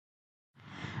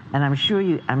and I'm sure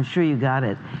you got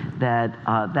it, that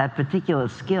that particular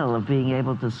skill of being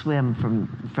able to swim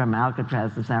from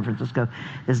Alcatraz to San Francisco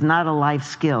is not a life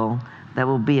skill that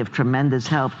will be of tremendous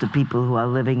help to people who are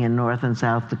living in North and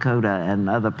South Dakota and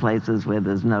other places where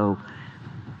there's no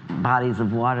bodies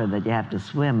of water that you have to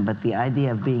swim. But the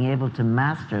idea of being able to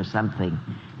master something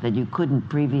that you couldn't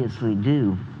previously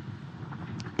do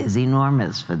is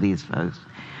enormous for these folks.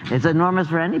 It's enormous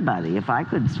for anybody. If I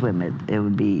could swim it, it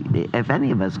would be, if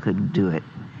any of us could do it.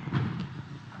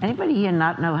 Anybody here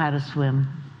not know how to swim?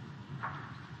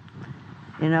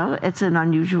 You know, it's an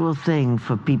unusual thing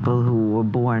for people who were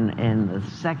born in the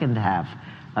second half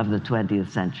of the 20th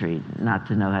century not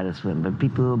to know how to swim, but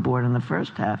people who were born in the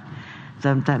first half,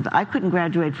 sometimes. I couldn't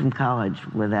graduate from college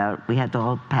without, we had to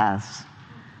all pass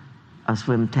a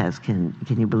swim test. Can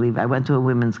you believe it? I went to a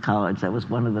women's college. That was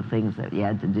one of the things that you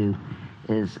had to do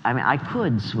I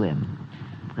could swim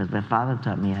because my father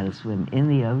taught me how to swim in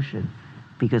the ocean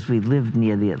because we lived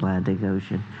near the Atlantic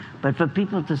Ocean. But for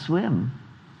people to swim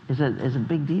is a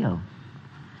big deal.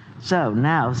 So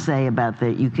now say about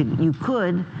that, you could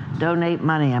donate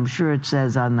money. I'm sure it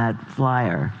says on that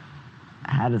flyer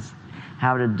how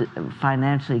to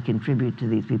financially contribute to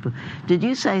these people. Did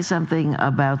you say something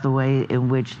about the way in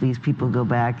which these people go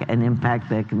back and impact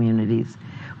their communities?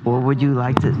 Or would you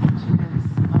like to?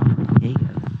 Here you go.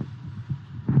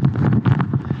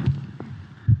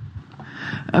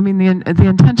 I mean, the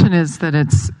intention is that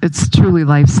it's truly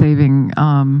life-saving.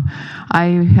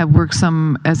 I have worked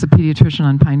some as a pediatrician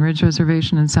on Pine Ridge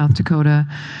Reservation in South Dakota,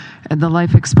 and the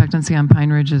life expectancy on Pine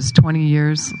Ridge is 20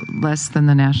 years less than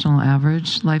the national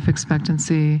average life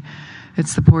expectancy.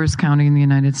 It's the poorest county in the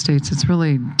United States. It's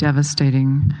really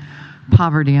devastating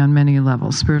poverty on many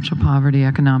levels: spiritual poverty,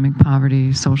 economic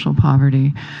poverty, social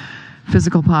poverty,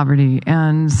 physical poverty.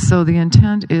 And so the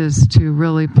intent is to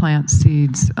really plant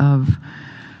seeds of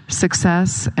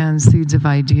success and seeds of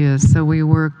ideas. So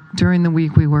during the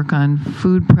week we work on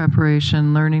food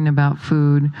preparation, learning about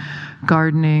food,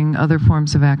 gardening, other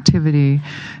forms of activity.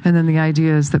 And then the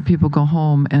idea is that people go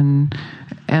home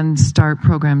and start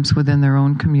programs within their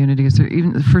own communities, or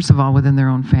even, first of all, within their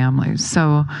own families.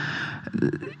 So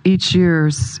each year,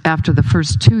 after the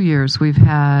first 2 years, we've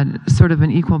had sort of an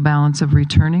equal balance of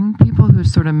returning people who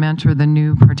sort of mentor the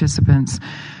new participants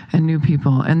and new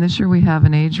people. And this year we have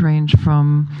an age range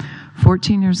from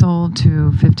 14 years old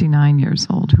to 59 years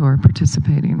old who are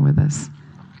participating with us.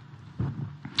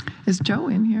 Is Joe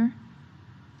in here?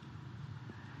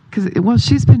 Well,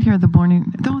 she's been here the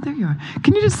morning. Oh, there you are.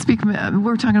 Can you just speak?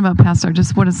 We're talking about Pastor,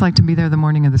 just what it's like to be there the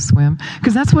morning of the swim.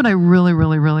 Because that's what I really,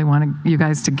 really, really want you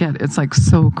guys to get. It's like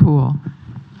so cool.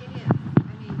 It is.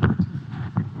 I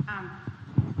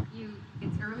mean,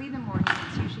 it's early in the morning.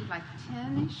 It's usually like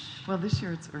 10-ish. Well, this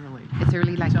year it's early. It's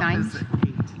early, like 9. Is at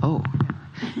 8. Oh.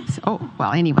 So,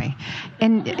 well, anyway.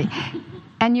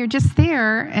 And you're just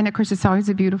there, and of course it's always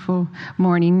a beautiful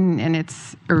morning, and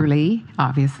it's early,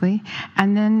 obviously.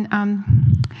 And then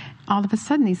all of a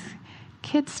sudden these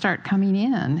kids start coming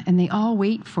in, and they all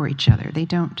wait for each other. They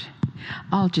don't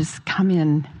all just come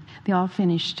in. They all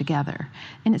finish together.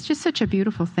 And it's just such a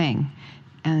beautiful thing.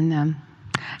 And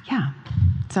yeah,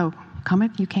 so come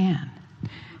if you can.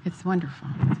 It's wonderful.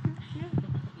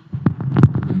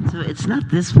 So it's not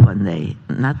this Monday,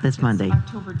 not this Monday. It's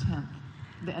October 10th.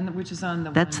 Which is on the.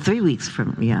 That's 3 weeks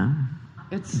from, yeah.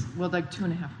 It's, well, like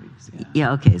 2.5 weeks, yeah.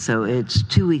 Yeah, okay, so it's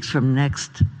 2 weeks from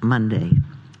next Monday.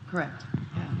 Correct,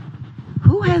 yeah.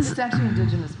 Who has... It's actually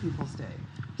Indigenous Peoples Day.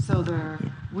 So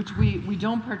which we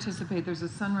don't participate. There's a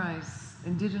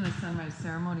Indigenous sunrise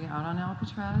ceremony out on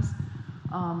Alcatraz.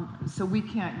 So we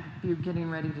can't be getting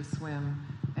ready to swim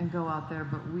and go out there,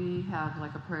 but we have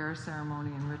like a prayer ceremony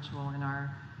and ritual in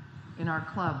our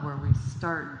club where we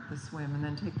start the swim and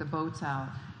then take the boats out,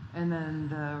 and then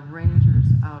the rangers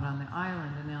out on the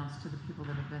island announce to the people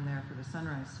that have been there for the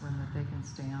sunrise swim that they can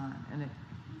stay on. And it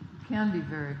can be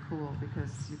very cool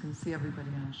because you can see everybody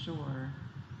on shore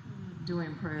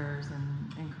doing prayers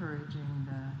and encouraging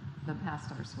the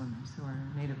past-our swimmers who are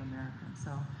Native American.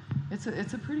 So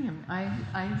it's a pretty,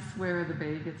 I swear the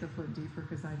bay gets a foot deeper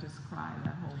because I just cry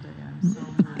that whole day. I'm so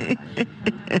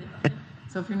moved.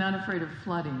 So if you're not afraid of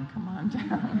flooding, come on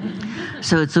down.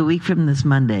 So it's a week from this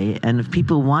Monday, and if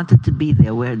people wanted to be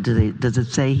there, where does it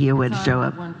say here where to show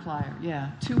up? One flyer,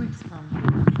 yeah. 2 weeks from.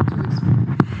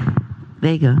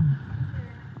 There you go.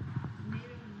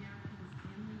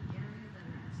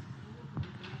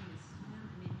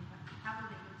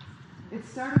 It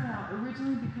started out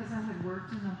originally because I had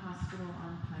worked in the hospital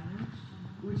on Pine Ridge,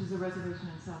 which is a reservation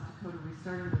in South Dakota. We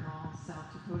started with all South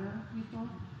Dakota people.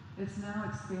 It's now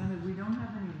expanded. We don't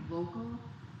have any local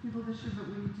people this year, but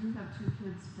we do have two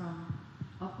kids from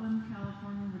Upland,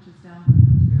 California, which is down in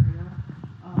Ontario.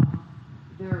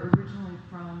 They're originally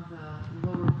from the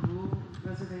Lower Brule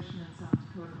Reservation in South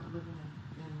Dakota, but living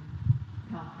in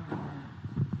California.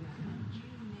 You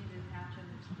made an action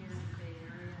that's here in the Bay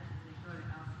Area, and they go to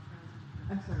Alcatraz.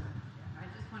 I'm sorry. I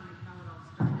just wondered how it all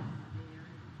started in the Bay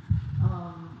Area.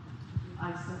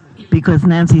 I said it. Because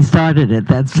Nancy started it,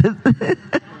 that's it.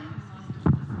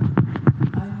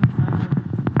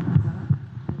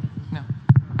 No.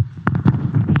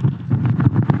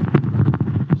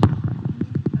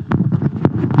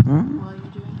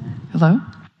 Hello?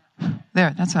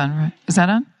 There, that's on, right? Is that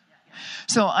on?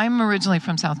 So I'm originally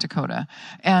from South Dakota,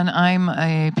 and I'm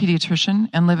a pediatrician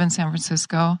and live in San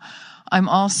Francisco. I'm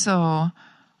also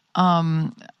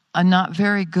a not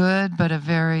very good, but a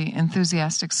very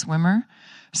enthusiastic swimmer.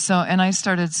 And I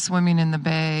started swimming in the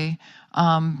bay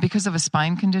because of a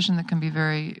spine condition that can be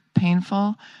very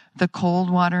painful. The cold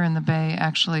water in the bay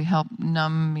actually helped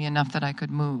numb me enough that I could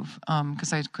move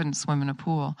because I couldn't swim in a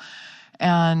pool.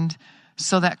 And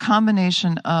so that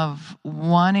combination of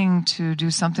wanting to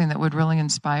do something that would really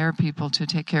inspire people to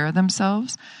take care of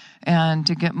themselves and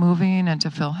to get moving and to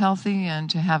feel healthy and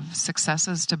to have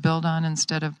successes to build on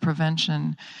instead of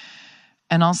prevention.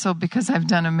 And also because I've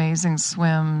done amazing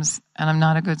swims and I'm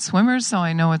not a good swimmer, so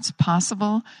I know it's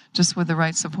possible just with the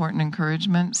right support and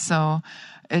encouragement. So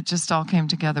it just all came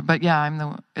together. But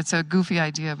yeah, it's a goofy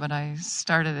idea, but I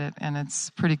started it and it's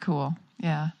pretty cool.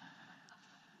 Yeah.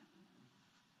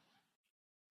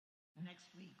 Next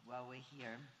week, while we're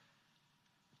here,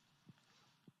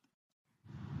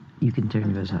 you can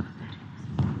turn yours off.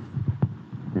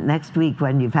 Next week,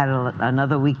 when you've had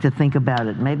another week to think about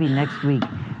it, maybe next week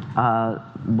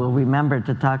we'll remember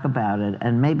to talk about it.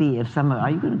 And maybe if are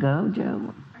you going to go,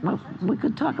 Joe? Well, we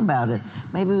could talk about it.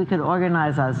 Maybe we could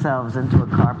organize ourselves into a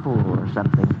carpool or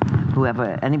something.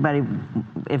 Anybody,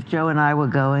 if Joe and I were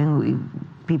going,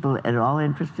 people at all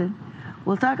interested?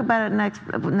 We'll talk about it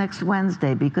next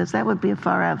Wednesday, because that would be a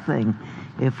far-out thing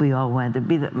if we all went. It'd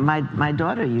be my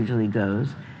daughter usually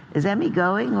goes. Is Emmy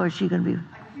going, or is she going to be?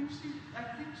 I think she is.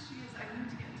 I need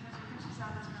to get in touch. I think she's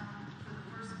out of town for the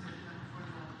first bit, but before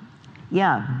the...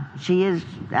 Yeah, she is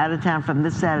out of town from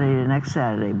this Saturday to next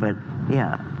Saturday, but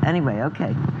yeah. Anyway, okay.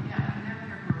 Yeah, I'm never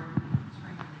here for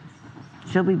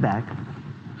training. She'll be back.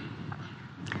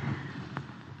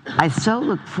 I so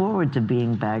look forward to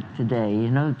being back today. You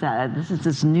know, this is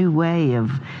this new way of,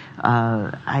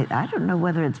 I don't know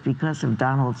whether it's because of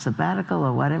Donald's sabbatical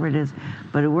or whatever it is,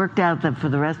 but it worked out that for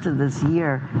the rest of this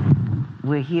year,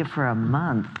 we're here for a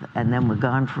month, and then we're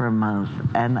gone for a month.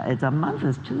 And a month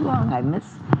is too long.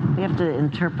 We have to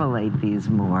interpolate these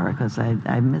more, because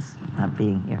I miss not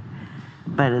being here.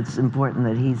 But it's important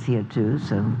that he's here too,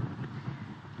 so...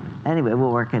 Anyway,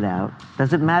 we'll work it out.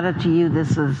 Does it matter to you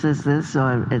this, or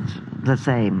it's the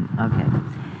same? Okay.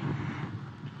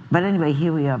 But anyway,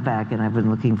 here we are back, and I've been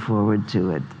looking forward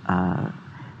to it.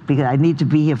 Because I need to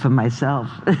be here for myself.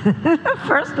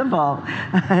 First of all,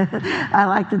 I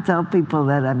like to tell people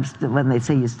that when they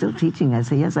say, "You're still teaching?" I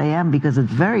say, "Yes, I am," because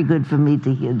it's very good for me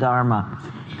to hear Dharma,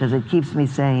 because it keeps me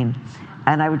sane.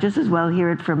 And I would just as well hear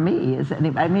it from me.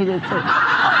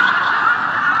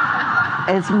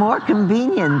 It's more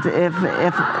convenient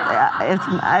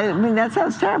that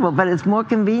sounds terrible, but it's more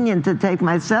convenient to take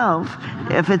myself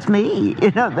if it's me,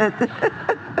 you know.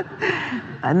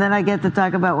 And then I get to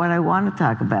talk about what I want to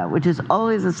talk about, which is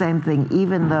always the same thing,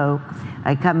 even though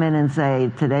I come in and say,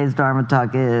 today's Dharma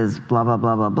talk is blah, blah,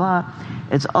 blah, blah, blah.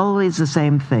 It's always the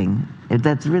same thing.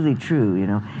 That's really true, you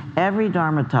know. Every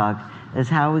Dharma talk is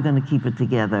how we're going to keep it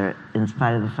together in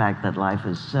spite of the fact that life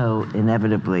is so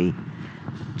inevitably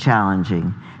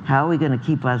challenging. How are we going to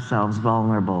keep ourselves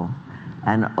vulnerable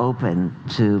and open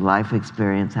to life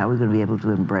experience? How are we going to be able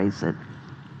to embrace it?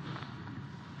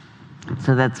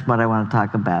 So that's what I want to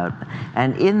talk about.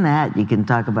 And in that, you can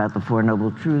talk about the Four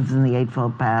Noble Truths and the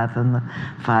Eightfold Path and the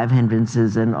Five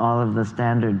Hindrances and all of the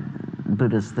standard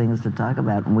Buddhist things to talk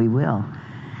about, and we will.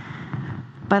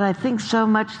 But I think so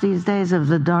much these days of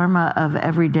the Dharma of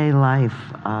everyday life.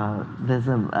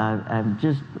 I've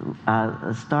just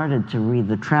started to read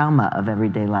The Trauma of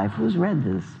Everyday Life. Who's read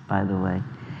this, by the way?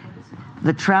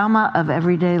 The Trauma of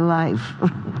Everyday Life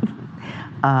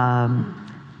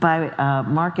by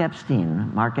Mark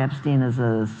Epstein. Mark Epstein is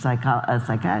a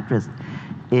psychiatrist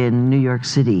in New York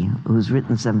City who's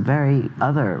written some very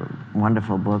other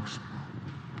wonderful books.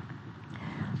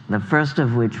 The first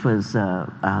of which was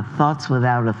Thoughts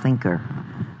Without a Thinker,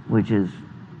 which is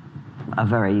a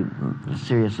very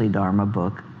seriously Dharma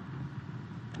book.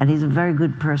 And he's a very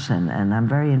good person, and I'm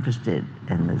very interested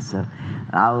in this. So,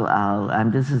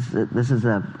 this is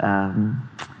a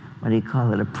what do you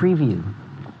call it? A preview.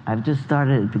 I've just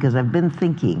started because I've been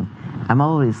thinking. I'm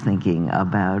always thinking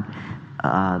about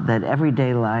that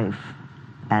everyday life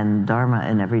and Dharma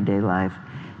in everyday life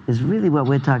is really what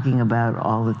we're talking about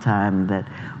all the time. That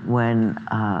when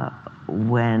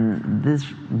this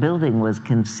building was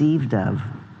conceived of,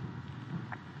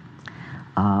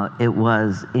 it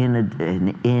was in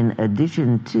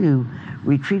addition to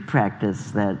retreat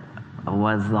practice that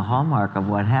was the hallmark of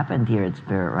what happened here at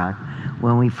Spirit Rock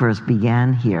when we first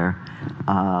began here.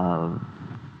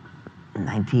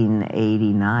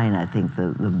 1989, I think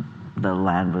the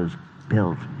land was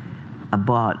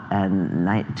bought,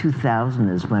 and 2000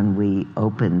 is when we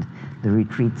opened the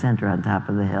retreat center on top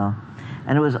of the hill.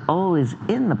 And it was always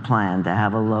in the plan to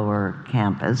have a lower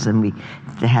campus, and we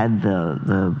had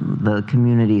the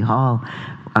community hall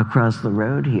across the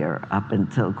road here up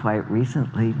until quite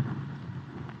recently.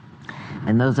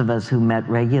 And those of us who met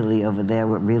regularly over there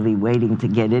were really waiting to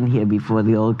get in here before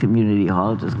the old community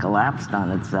hall just collapsed on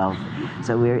itself.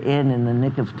 So we were in the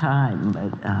nick of time.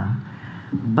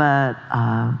 But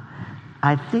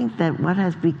I think that what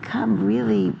has become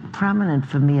really prominent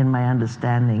for me in my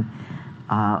understanding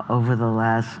over the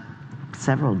last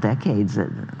several decades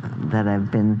that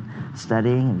I've been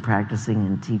studying and practicing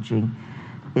and teaching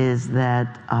is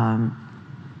that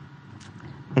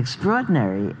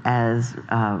extraordinary as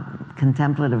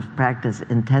contemplative practice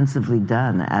intensively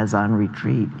done as on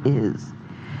retreat is,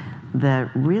 that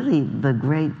really the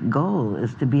great goal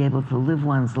is to be able to live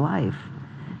one's life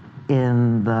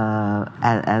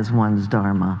as one's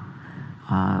Dharma.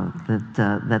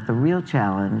 That the real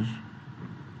challenge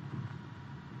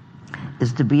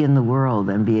is to be in the world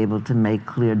and be able to make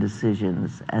clear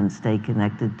decisions and stay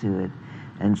connected to it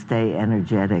and stay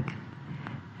energetic.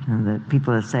 That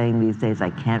people are saying these days, I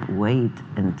can't wait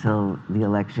until the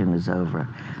election is over.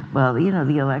 Well,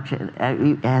 the election,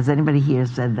 has anybody here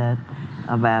said that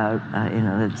about,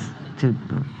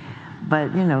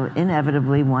 but,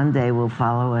 inevitably one day will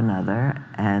follow another,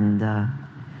 and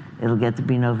it'll get to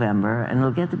be November, and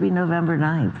it'll get to be November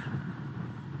 9th,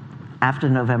 after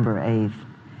November 8th.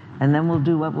 And then we'll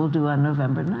do what we'll do on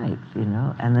November 9th,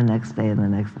 and the next day and the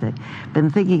next day.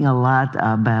 Been thinking a lot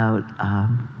about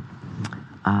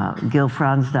Gil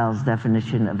Fronsdal's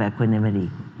definition of equanimity,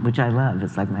 which I love.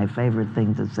 It's like my favorite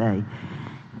thing to say.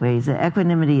 Where he said,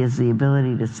 equanimity is the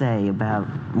ability to say about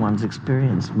one's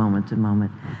experience moment to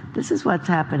moment, this is what's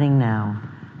happening now.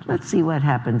 Let's see what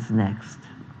happens next.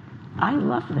 I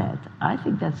love that. I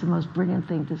think that's the most brilliant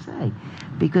thing to say.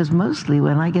 Because mostly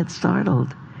when I get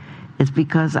startled, it's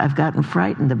because I've gotten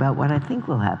frightened about what I think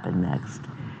will happen next.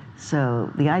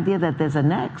 So the idea that there's a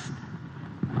next,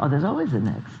 there's always a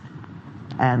next.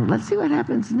 And let's see what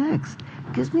happens next.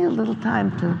 It gives me a little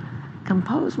time to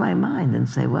compose my mind and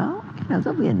say, well,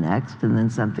 there'll be a next, and then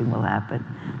something will happen.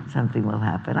 Something will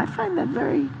happen. I find that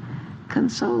very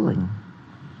consoling.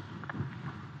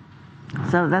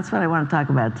 So that's what I want to talk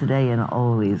about today and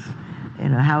always.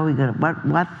 How are we going to,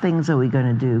 what things are we going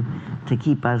to do to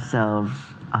keep ourselves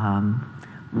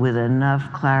with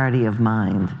enough clarity of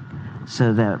mind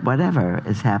so that whatever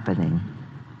is happening,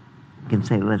 you can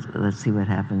say, let's see what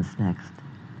happens next.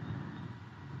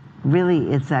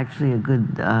 Really, it's actually a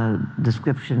good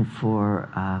description for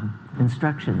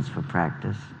instructions for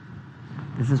practice.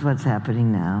 This is what's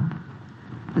happening now.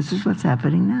 This is what's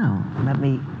happening now. Let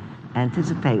me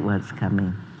anticipate what's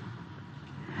coming.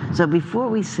 So before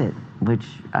we sit, which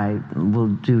I will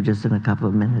do just in a couple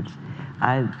of minutes,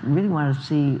 I really want to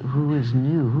see who is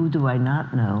new, who do I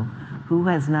not know, who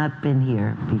has not been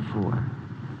here before.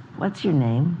 What's your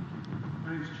name?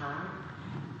 My name's Charlie.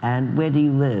 And where do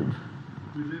you live?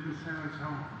 We live in San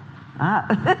Antonio.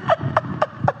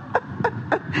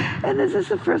 And is this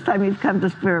the first time you've come to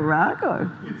Spirit Rock, or?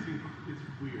 It's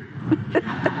weird.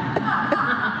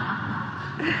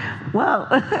 Well,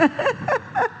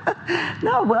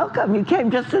 no, welcome. You came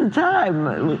just in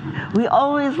time. We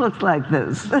always look like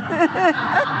this.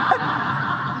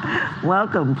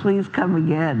 Welcome. Please come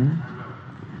again.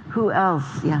 Who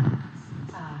else? Yeah. My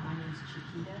name's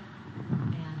Chiquita,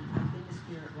 and I've been to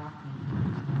Spirit Rock many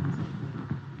times,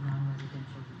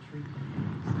 non-residential retreat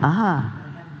communities. But I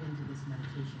haven't been to this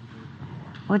meditation group.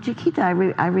 Well, Chiquita,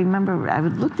 I remember I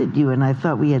looked at you and I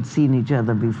thought we had seen each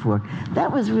other before.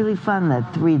 That was really fun,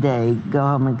 that 3-day, go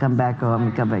home and come back, go home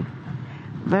and come back.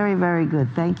 Very, very good.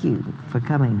 Thank you for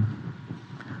coming.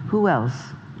 Who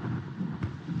else?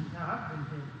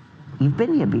 You've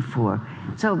been here before.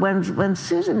 So when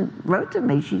Susan wrote to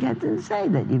me, she didn't say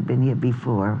that you'd been here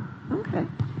before. Okay.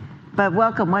 But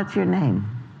welcome. What's your name?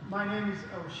 My name is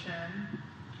Oshen,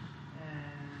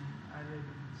 and I live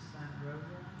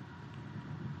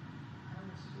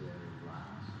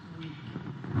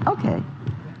Okay.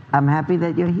 I'm happy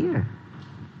that you're here.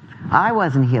 I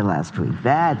wasn't here last week.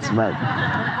 That's what.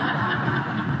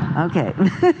 Okay.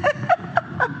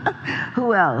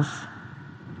 Who else?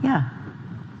 Yeah.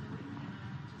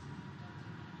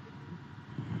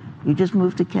 You just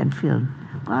moved to Kentfield.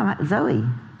 Well, Zoe,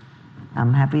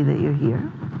 I'm happy that you're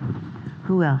here.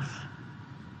 Who else?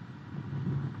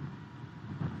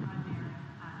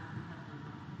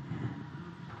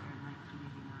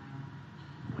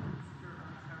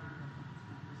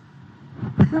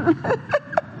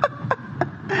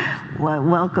 Well,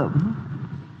 welcome.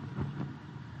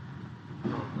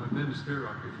 Well, I've been to Spirit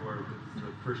Rock before, but it's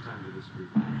the first time to this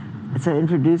group. So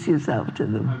introduce yourself to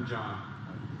them. I'm John.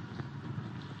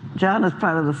 John is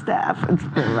part of the staff at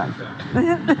Spirit Rock.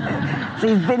 So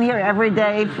he's been here every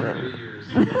day for 8 years.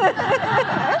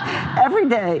 every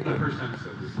day. The first time I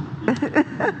said this.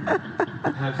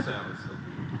 Have salad.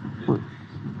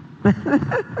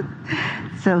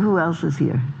 So who else is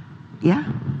here? Yeah?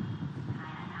 Hi,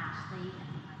 I'm Ashley,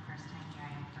 and my first time here.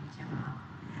 I'm from Timberland.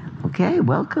 Okay,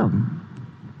 welcome.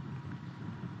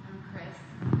 I'm Chris,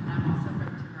 and I'm also from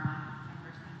Tiburon. My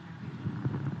first time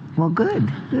here. Well,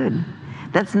 good.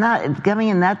 That's not, coming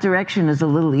in that direction is a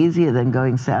little easier than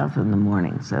going south in the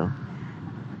morning, so. I'm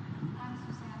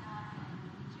Susanna, and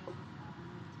we just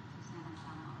moved to San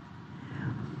Anselmo.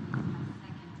 My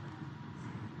second time.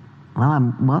 Well,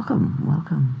 I'm welcome. I'm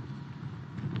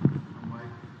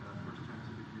Mike. First time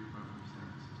to the group. I'm from San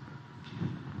Francisco.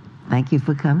 Thank you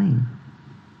for coming.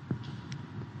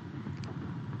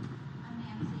 I'm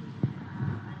Nancy. I've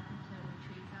been to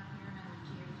retreats out here, and I lived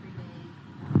here 3 days.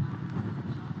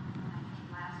 And I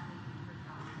came last week for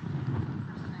college.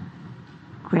 First time.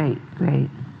 Great.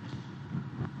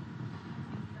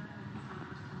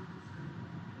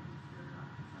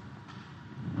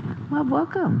 Well,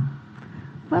 welcome.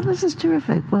 Well, this is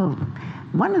terrific. Well,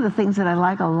 one of the things that I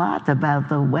like a lot about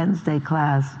the Wednesday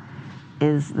class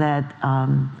is that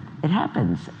it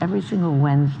happens every single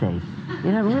Wednesday.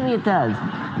 Really it does.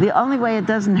 The only way it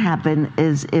doesn't happen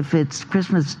is if it's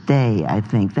Christmas Day, I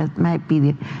think. That might be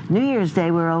the New Year's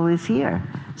Day, we're always here.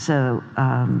 So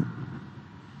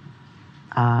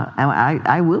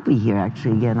I will be here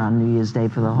actually again on New Year's Day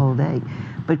for the whole day.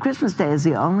 But Christmas Day is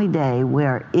the only day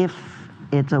where if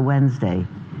it's a Wednesday,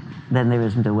 then there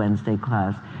isn't a Wednesday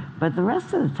class. But the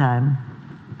rest of the time,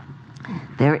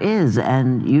 there is,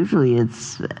 and usually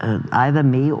it's either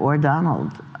me or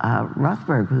Donald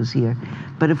Rothberg who's here.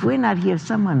 But if we're not here,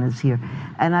 someone is here.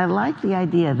 And I like the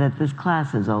idea that this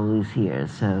class is always here.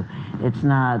 So it's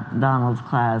not Donald's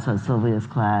class or Sylvia's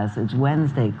class, it's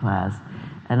Wednesday class.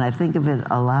 And I think of it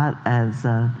a lot as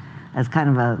kind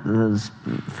of at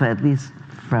least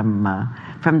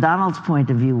from Donald's point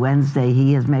of view, Wednesday,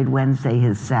 he has made Wednesday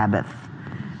his Sabbath.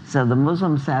 So the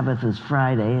Muslim Sabbath is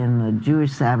Friday, and the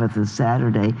Jewish Sabbath is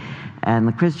Saturday, and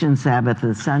the Christian Sabbath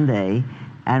is Sunday,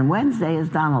 and Wednesday is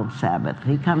Donald's Sabbath.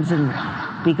 He comes in,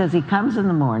 because he comes in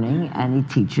the morning, and he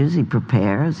teaches, he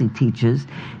prepares, he teaches,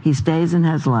 he stays and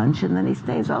has lunch, and then he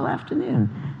stays all afternoon.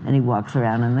 And he walks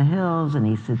around in the hills, and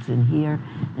he sits in here,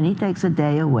 and he takes a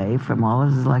day away from all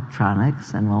of his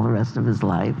electronics and all the rest of his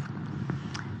life.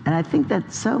 And I think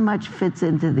that so much fits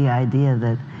into the idea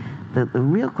that the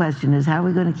real question is, how are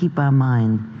we going to keep our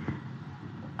mind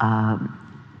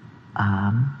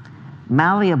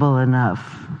malleable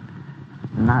enough,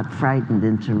 not frightened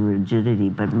into rigidity,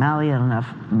 but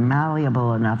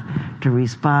malleable enough to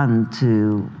respond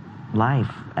to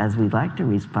life as we'd like to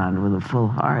respond, with a full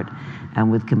heart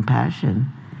and with compassion,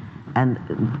 and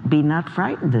be not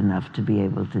frightened enough to be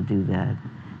able to do that.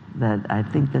 That I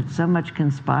think that so much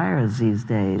conspires these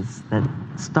days that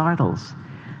startles,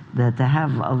 that to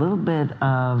have a little bit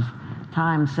of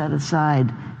time set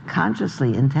aside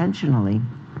consciously, intentionally,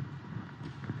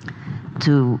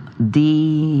 to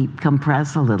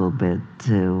decompress a little bit,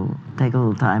 to take a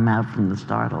little time out from the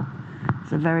startle.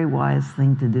 It's a very wise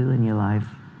thing to do in your life.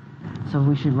 So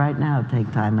we should right now take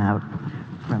time out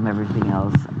from everything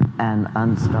else and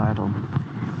unstartle.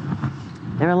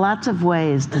 There are lots of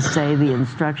ways to say the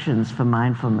instructions for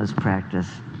mindfulness practice.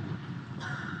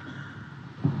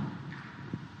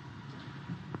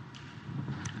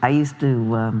 I used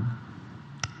to,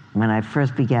 when I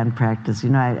first began practice,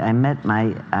 I met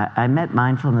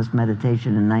mindfulness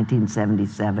meditation in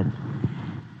 1977,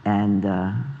 and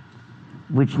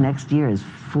which next year is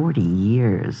 40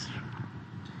 years,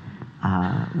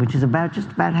 which is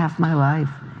just about half my life.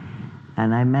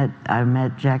 And I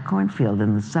met Jack Kornfield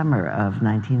in the summer of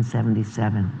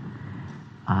 1977.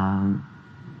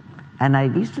 And I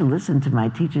used to listen to my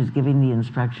teachers giving the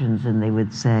instructions, and they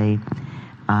would say,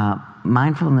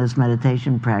 mindfulness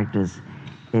meditation practice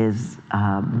is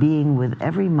being with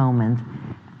every moment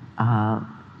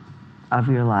of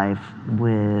your life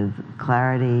with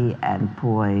clarity and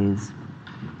poise,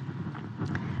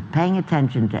 paying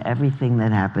attention to everything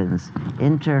that happens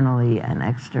internally and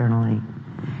externally.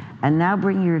 And now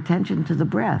bring your attention to the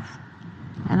breath.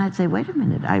 And I'd say, wait a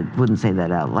minute. I wouldn't say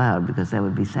that out loud because that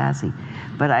would be sassy.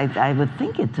 But I would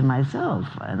think it to myself.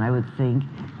 And I would think,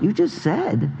 you just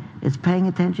said it's paying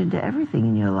attention to everything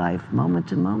in your life, moment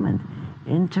to moment,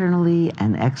 internally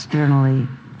and externally,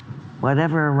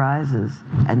 whatever arises.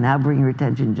 And now bring your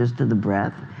attention just to the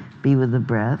breath. Be with the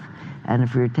breath. And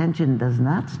if your attention does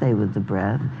not stay with the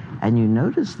breath, and you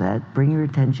notice that, bring your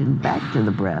attention back to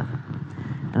the breath.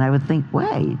 And I would think,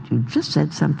 wait, you just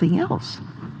said something else.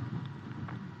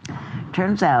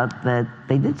 Turns out that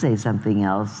they did say something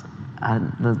else.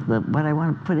 What I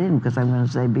want to put in, because I'm going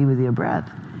to say be with your breath,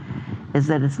 is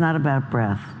that it's not about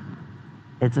breath.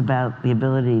 It's about the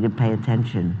ability to pay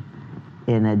attention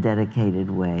in a dedicated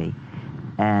way.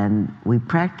 And we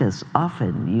practice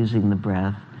often using the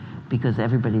breath because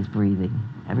everybody's breathing.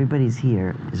 Everybody's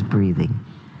here is breathing.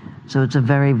 So it's a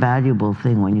very valuable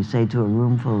thing when you say to a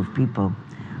room full of people,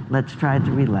 let's try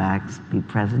to relax, be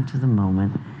present to the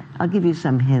moment. I'll give you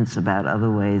some hints about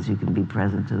other ways you can be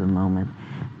present to the moment.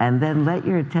 And then let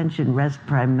your attention rest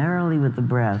primarily with the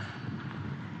breath.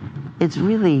 It's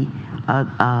really a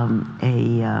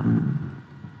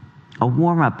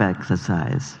warm-up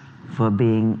exercise for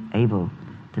being able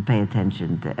to pay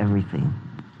attention to everything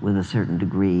with a certain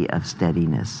degree of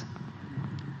steadiness.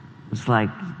 It's like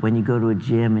when you go to a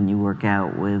gym and you work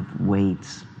out with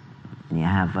weights and you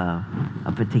have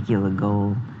a particular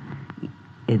goal.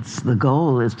 The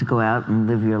goal is to go out and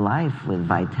live your life with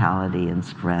vitality and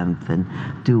strength and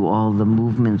do all the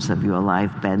movements of your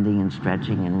life, bending and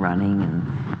stretching and running and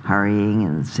hurrying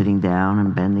and sitting down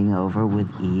and bending over with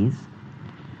ease.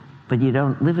 But you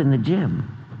don't live in the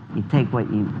gym. You take what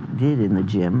you did in the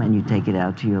gym and you take it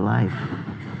out to your life.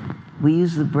 We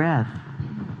use the breath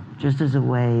just as a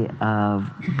way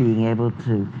of being able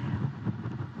to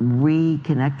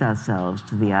reconnect ourselves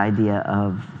to the idea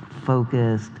of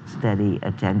focused, steady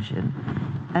attention.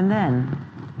 And then,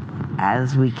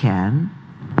 as we can,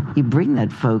 you bring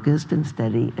that focused and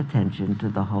steady attention to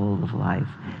the whole of life.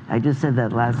 I just said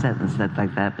that last sentence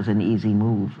that was an easy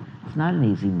move. It's not an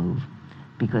easy move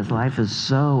because life is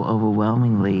so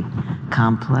overwhelmingly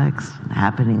complex,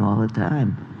 happening all the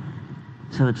time.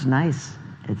 So it's nice.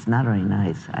 It's not only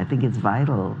nice. I think it's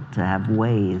vital to have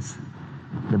ways.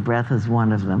 The breath is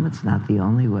one of them. It's not the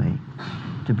only way.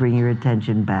 To bring your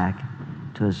attention back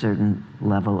to a certain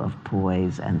level of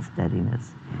poise and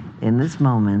steadiness. In this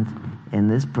moment, in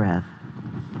this breath,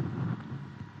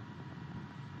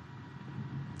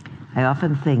 I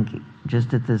often think,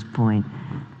 just at this point,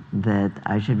 that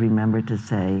I should remember to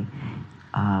say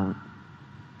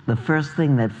the first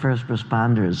thing that first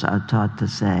responders are taught to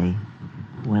say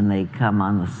when they come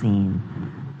on the scene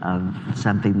of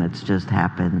something that's just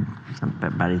happened.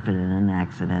 Somebody's been in an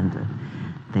accident, or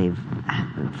they've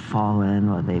fallen,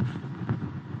 or they've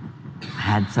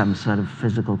had some sort of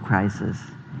physical crisis,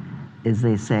 is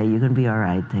they say, you're going to be all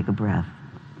right, take a breath.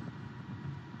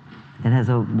 It has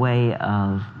a way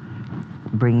of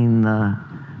bringing the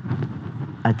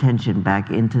attention back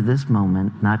into this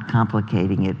moment, not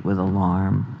complicating it with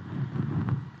alarm.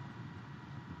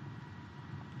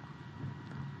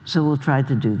 So we'll try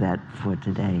to do that for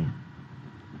today.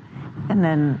 And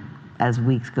then as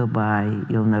weeks go by,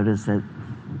 you'll notice that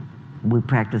we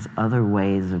practice other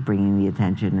ways of bringing the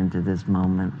attention into this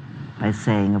moment by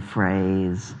saying a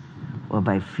phrase or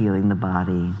by feeling the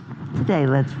body. Today,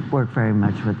 let's work very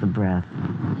much with the breath.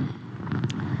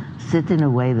 Sit in a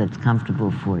way that's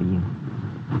comfortable for you.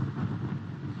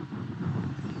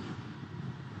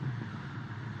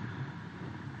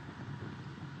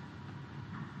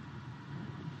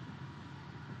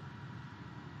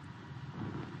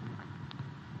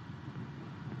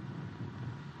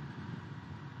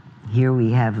 Here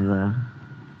we have the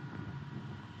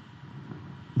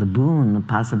boon, the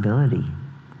possibility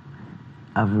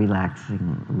of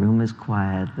relaxing. The room is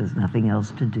quiet, there's nothing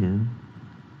else to do.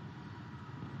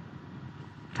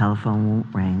 Telephone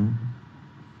won't ring.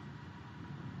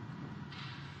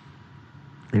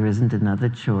 There isn't another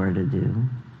chore to do.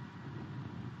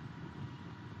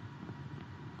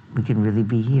 We can really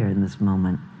be here in this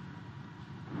moment.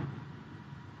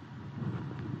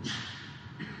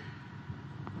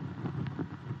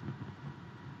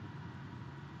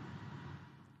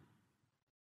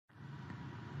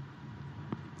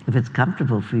 If it's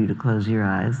comfortable for you to close your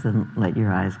eyes, then let your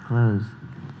eyes close.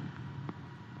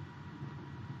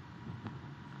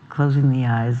 Closing the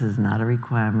eyes is not a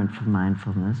requirement for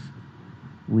mindfulness.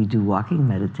 We do walking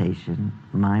meditation,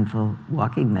 mindful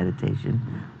walking meditation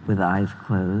with eyes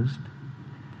closed,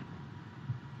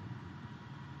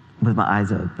 with my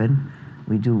eyes open.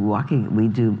 We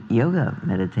do yoga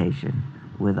meditation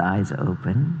with eyes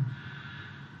open.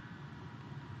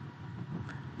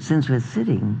 Since we're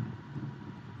sitting,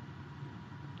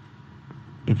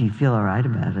 if you feel all right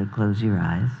about it, close your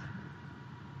eyes.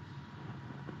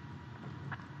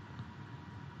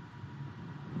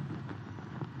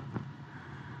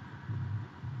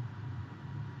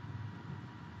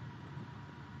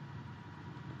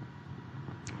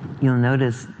 You'll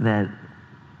notice that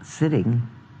sitting,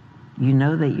 you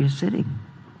know that you're sitting.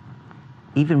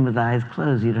 Even with eyes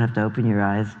closed, you don't have to open your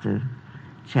eyes to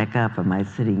check up, am I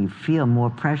sitting? You feel more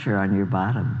pressure on your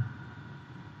bottom.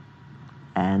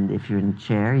 And if you're in a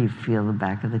chair, you feel the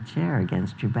back of the chair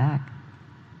against your back.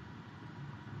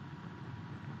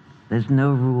 There's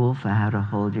no rule for how to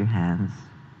hold your hands.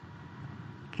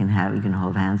 You can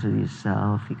hold hands with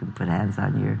yourself, you can put hands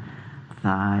on your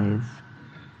thighs.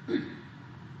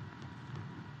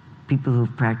 People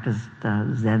who've practiced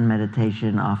Zen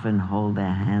meditation often hold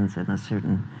their hands in a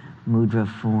certain mudra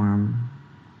form.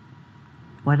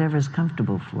 Whatever's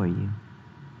comfortable for you.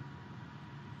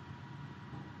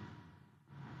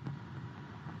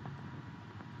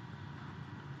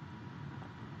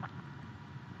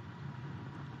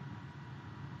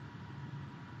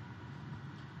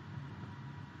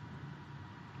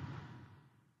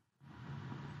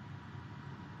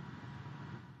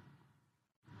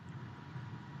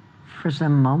 For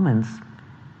some moments,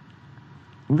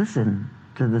 listen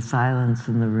to the silence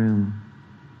in the room.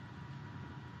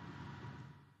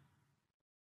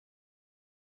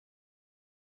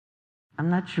 I'm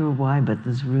not sure why, but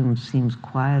this room seems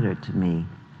quieter to me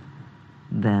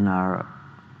than our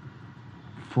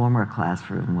former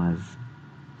classroom was.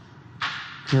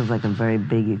 Feels like a very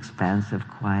big, expansive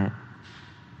quiet.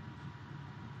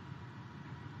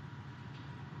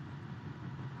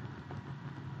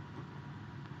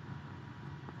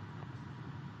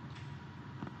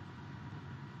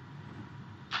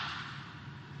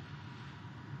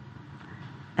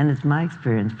 And it's my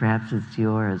experience, perhaps it's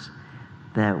yours,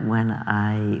 that when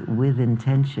I, with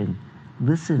intention,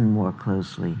 listen more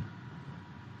closely,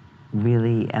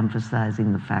 really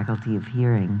emphasizing the faculty of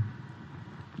hearing,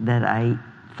 that I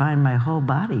find my whole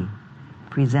body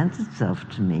presents itself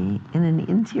to me in an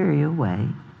interior way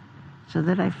so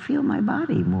that I feel my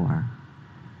body more,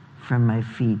 from my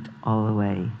feet all the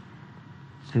way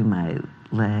through my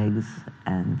legs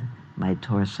and my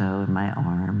torso and my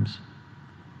arms,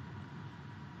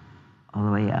 all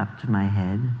the way up to my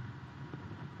head.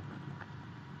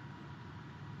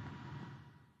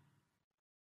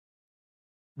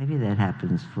 Maybe that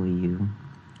happens for you.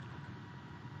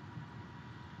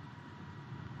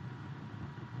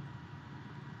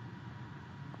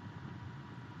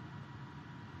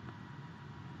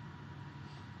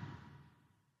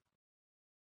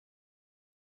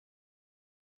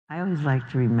 I always like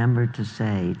to remember to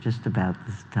say, just about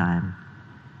this time,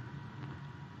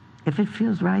 if it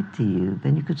feels right to you,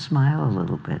 then you could smile a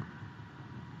little bit.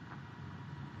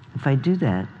 If I do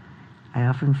that, I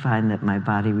often find that my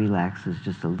body relaxes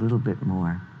just a little bit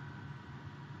more.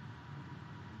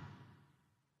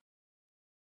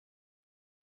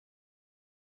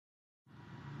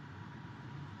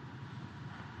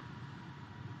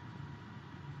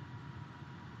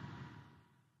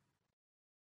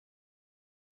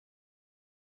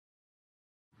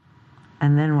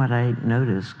 And then what I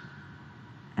notice,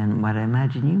 and what I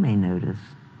imagine you may notice,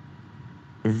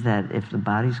 is that if the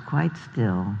body's quite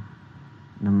still,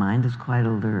 the mind is quite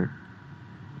alert,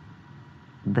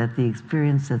 that the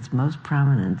experience that's most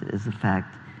prominent is the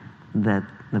fact that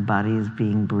the body is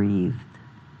being breathed.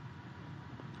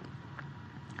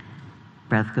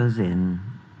 Breath goes in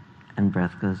and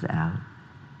breath goes out.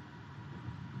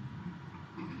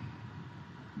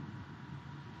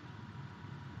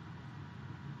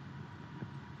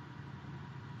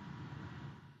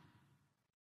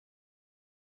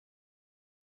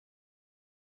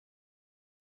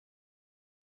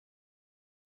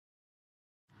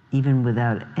 Even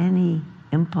without any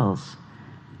impulse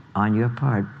on your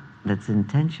part that's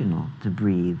intentional to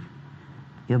breathe,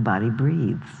 your body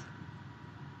breathes.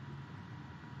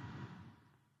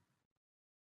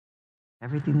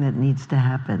 Everything that needs to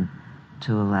happen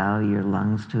to allow your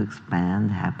lungs to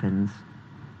expand happens.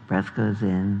 Breath goes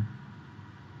in,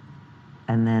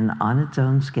 and then on its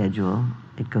own schedule,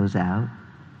 it goes out.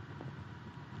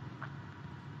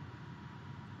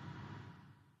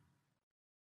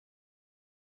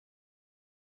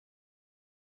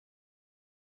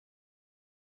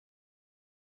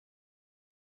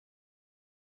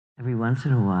 Every once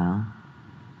in a while,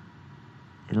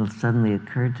 it'll suddenly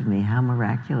occur to me how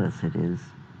miraculous it is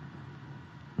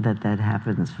that that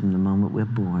happens from the moment we're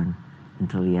born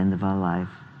until the end of our life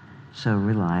so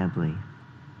reliably.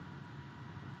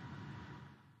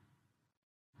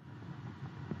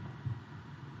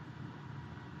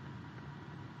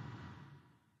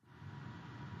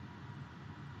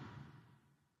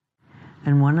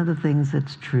 And one of the things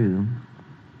that's true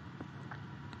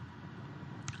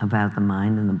about the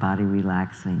mind and the body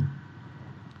relaxing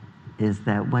is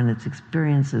that when its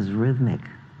experience is rhythmic,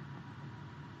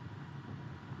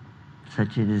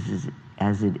 such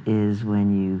as it is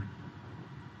when you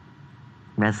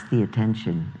rest the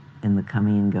attention in the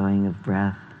coming and going of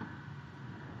breath,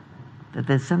 that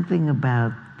there's something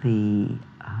about the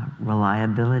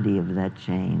reliability of that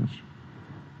change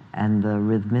and the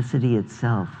rhythmicity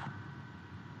itself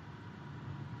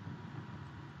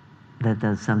that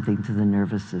does something to the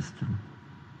nervous system,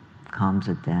 calms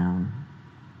it down.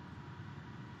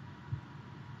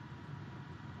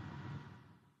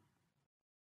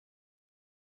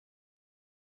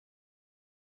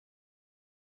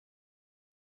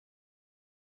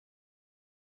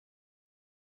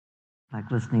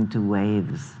 Like listening to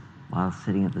waves while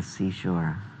sitting at the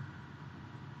seashore.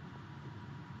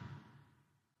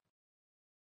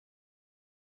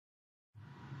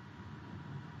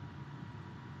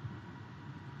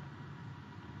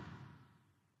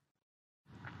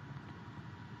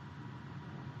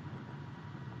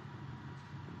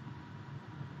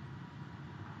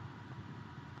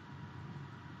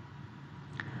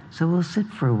 So we'll sit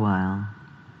for a while,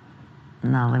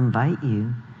 and I'll invite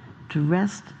you to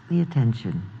rest the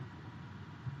attention.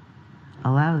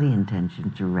 Allow the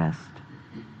intention to rest.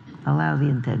 Allow the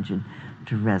intention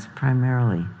to rest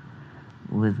primarily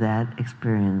with that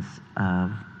experience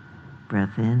of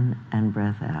breath in and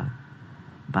breath out.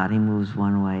 Body moves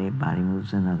one way, body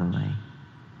moves another way.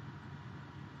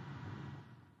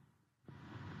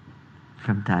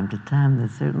 From time to time, there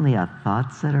certainly are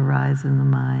thoughts that arise in the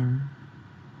mind.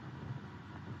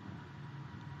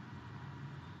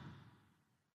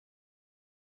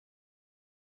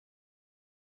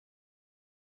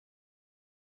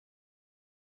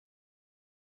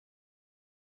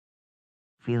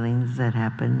 Feelings that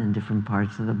happen in different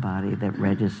parts of the body that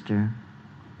register.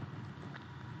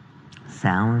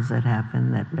 Sounds that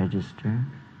happen that register.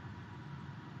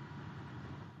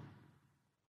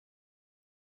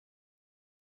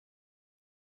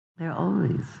 They're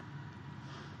always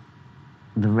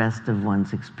the rest of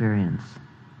one's experience.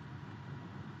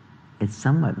 It's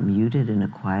somewhat muted in a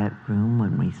quiet room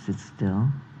when we sit still,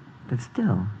 but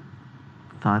still,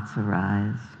 thoughts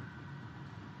arise.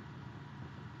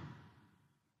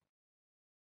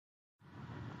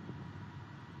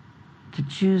 To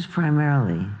choose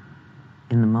primarily,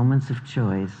 in the moments of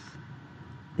choice,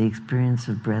 the experience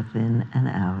of breath in and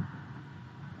out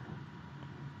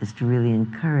is to really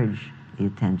encourage the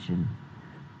attention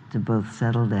to both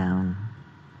settle down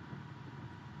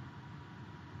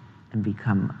and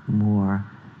become more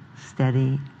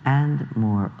steady and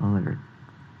more alert.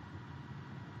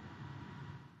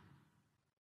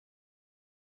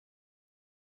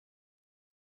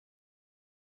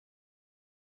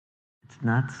 It's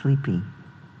not sleepy.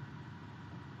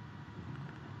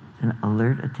 It's an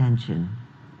alert attention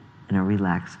in a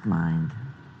relaxed mind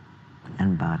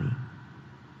and body.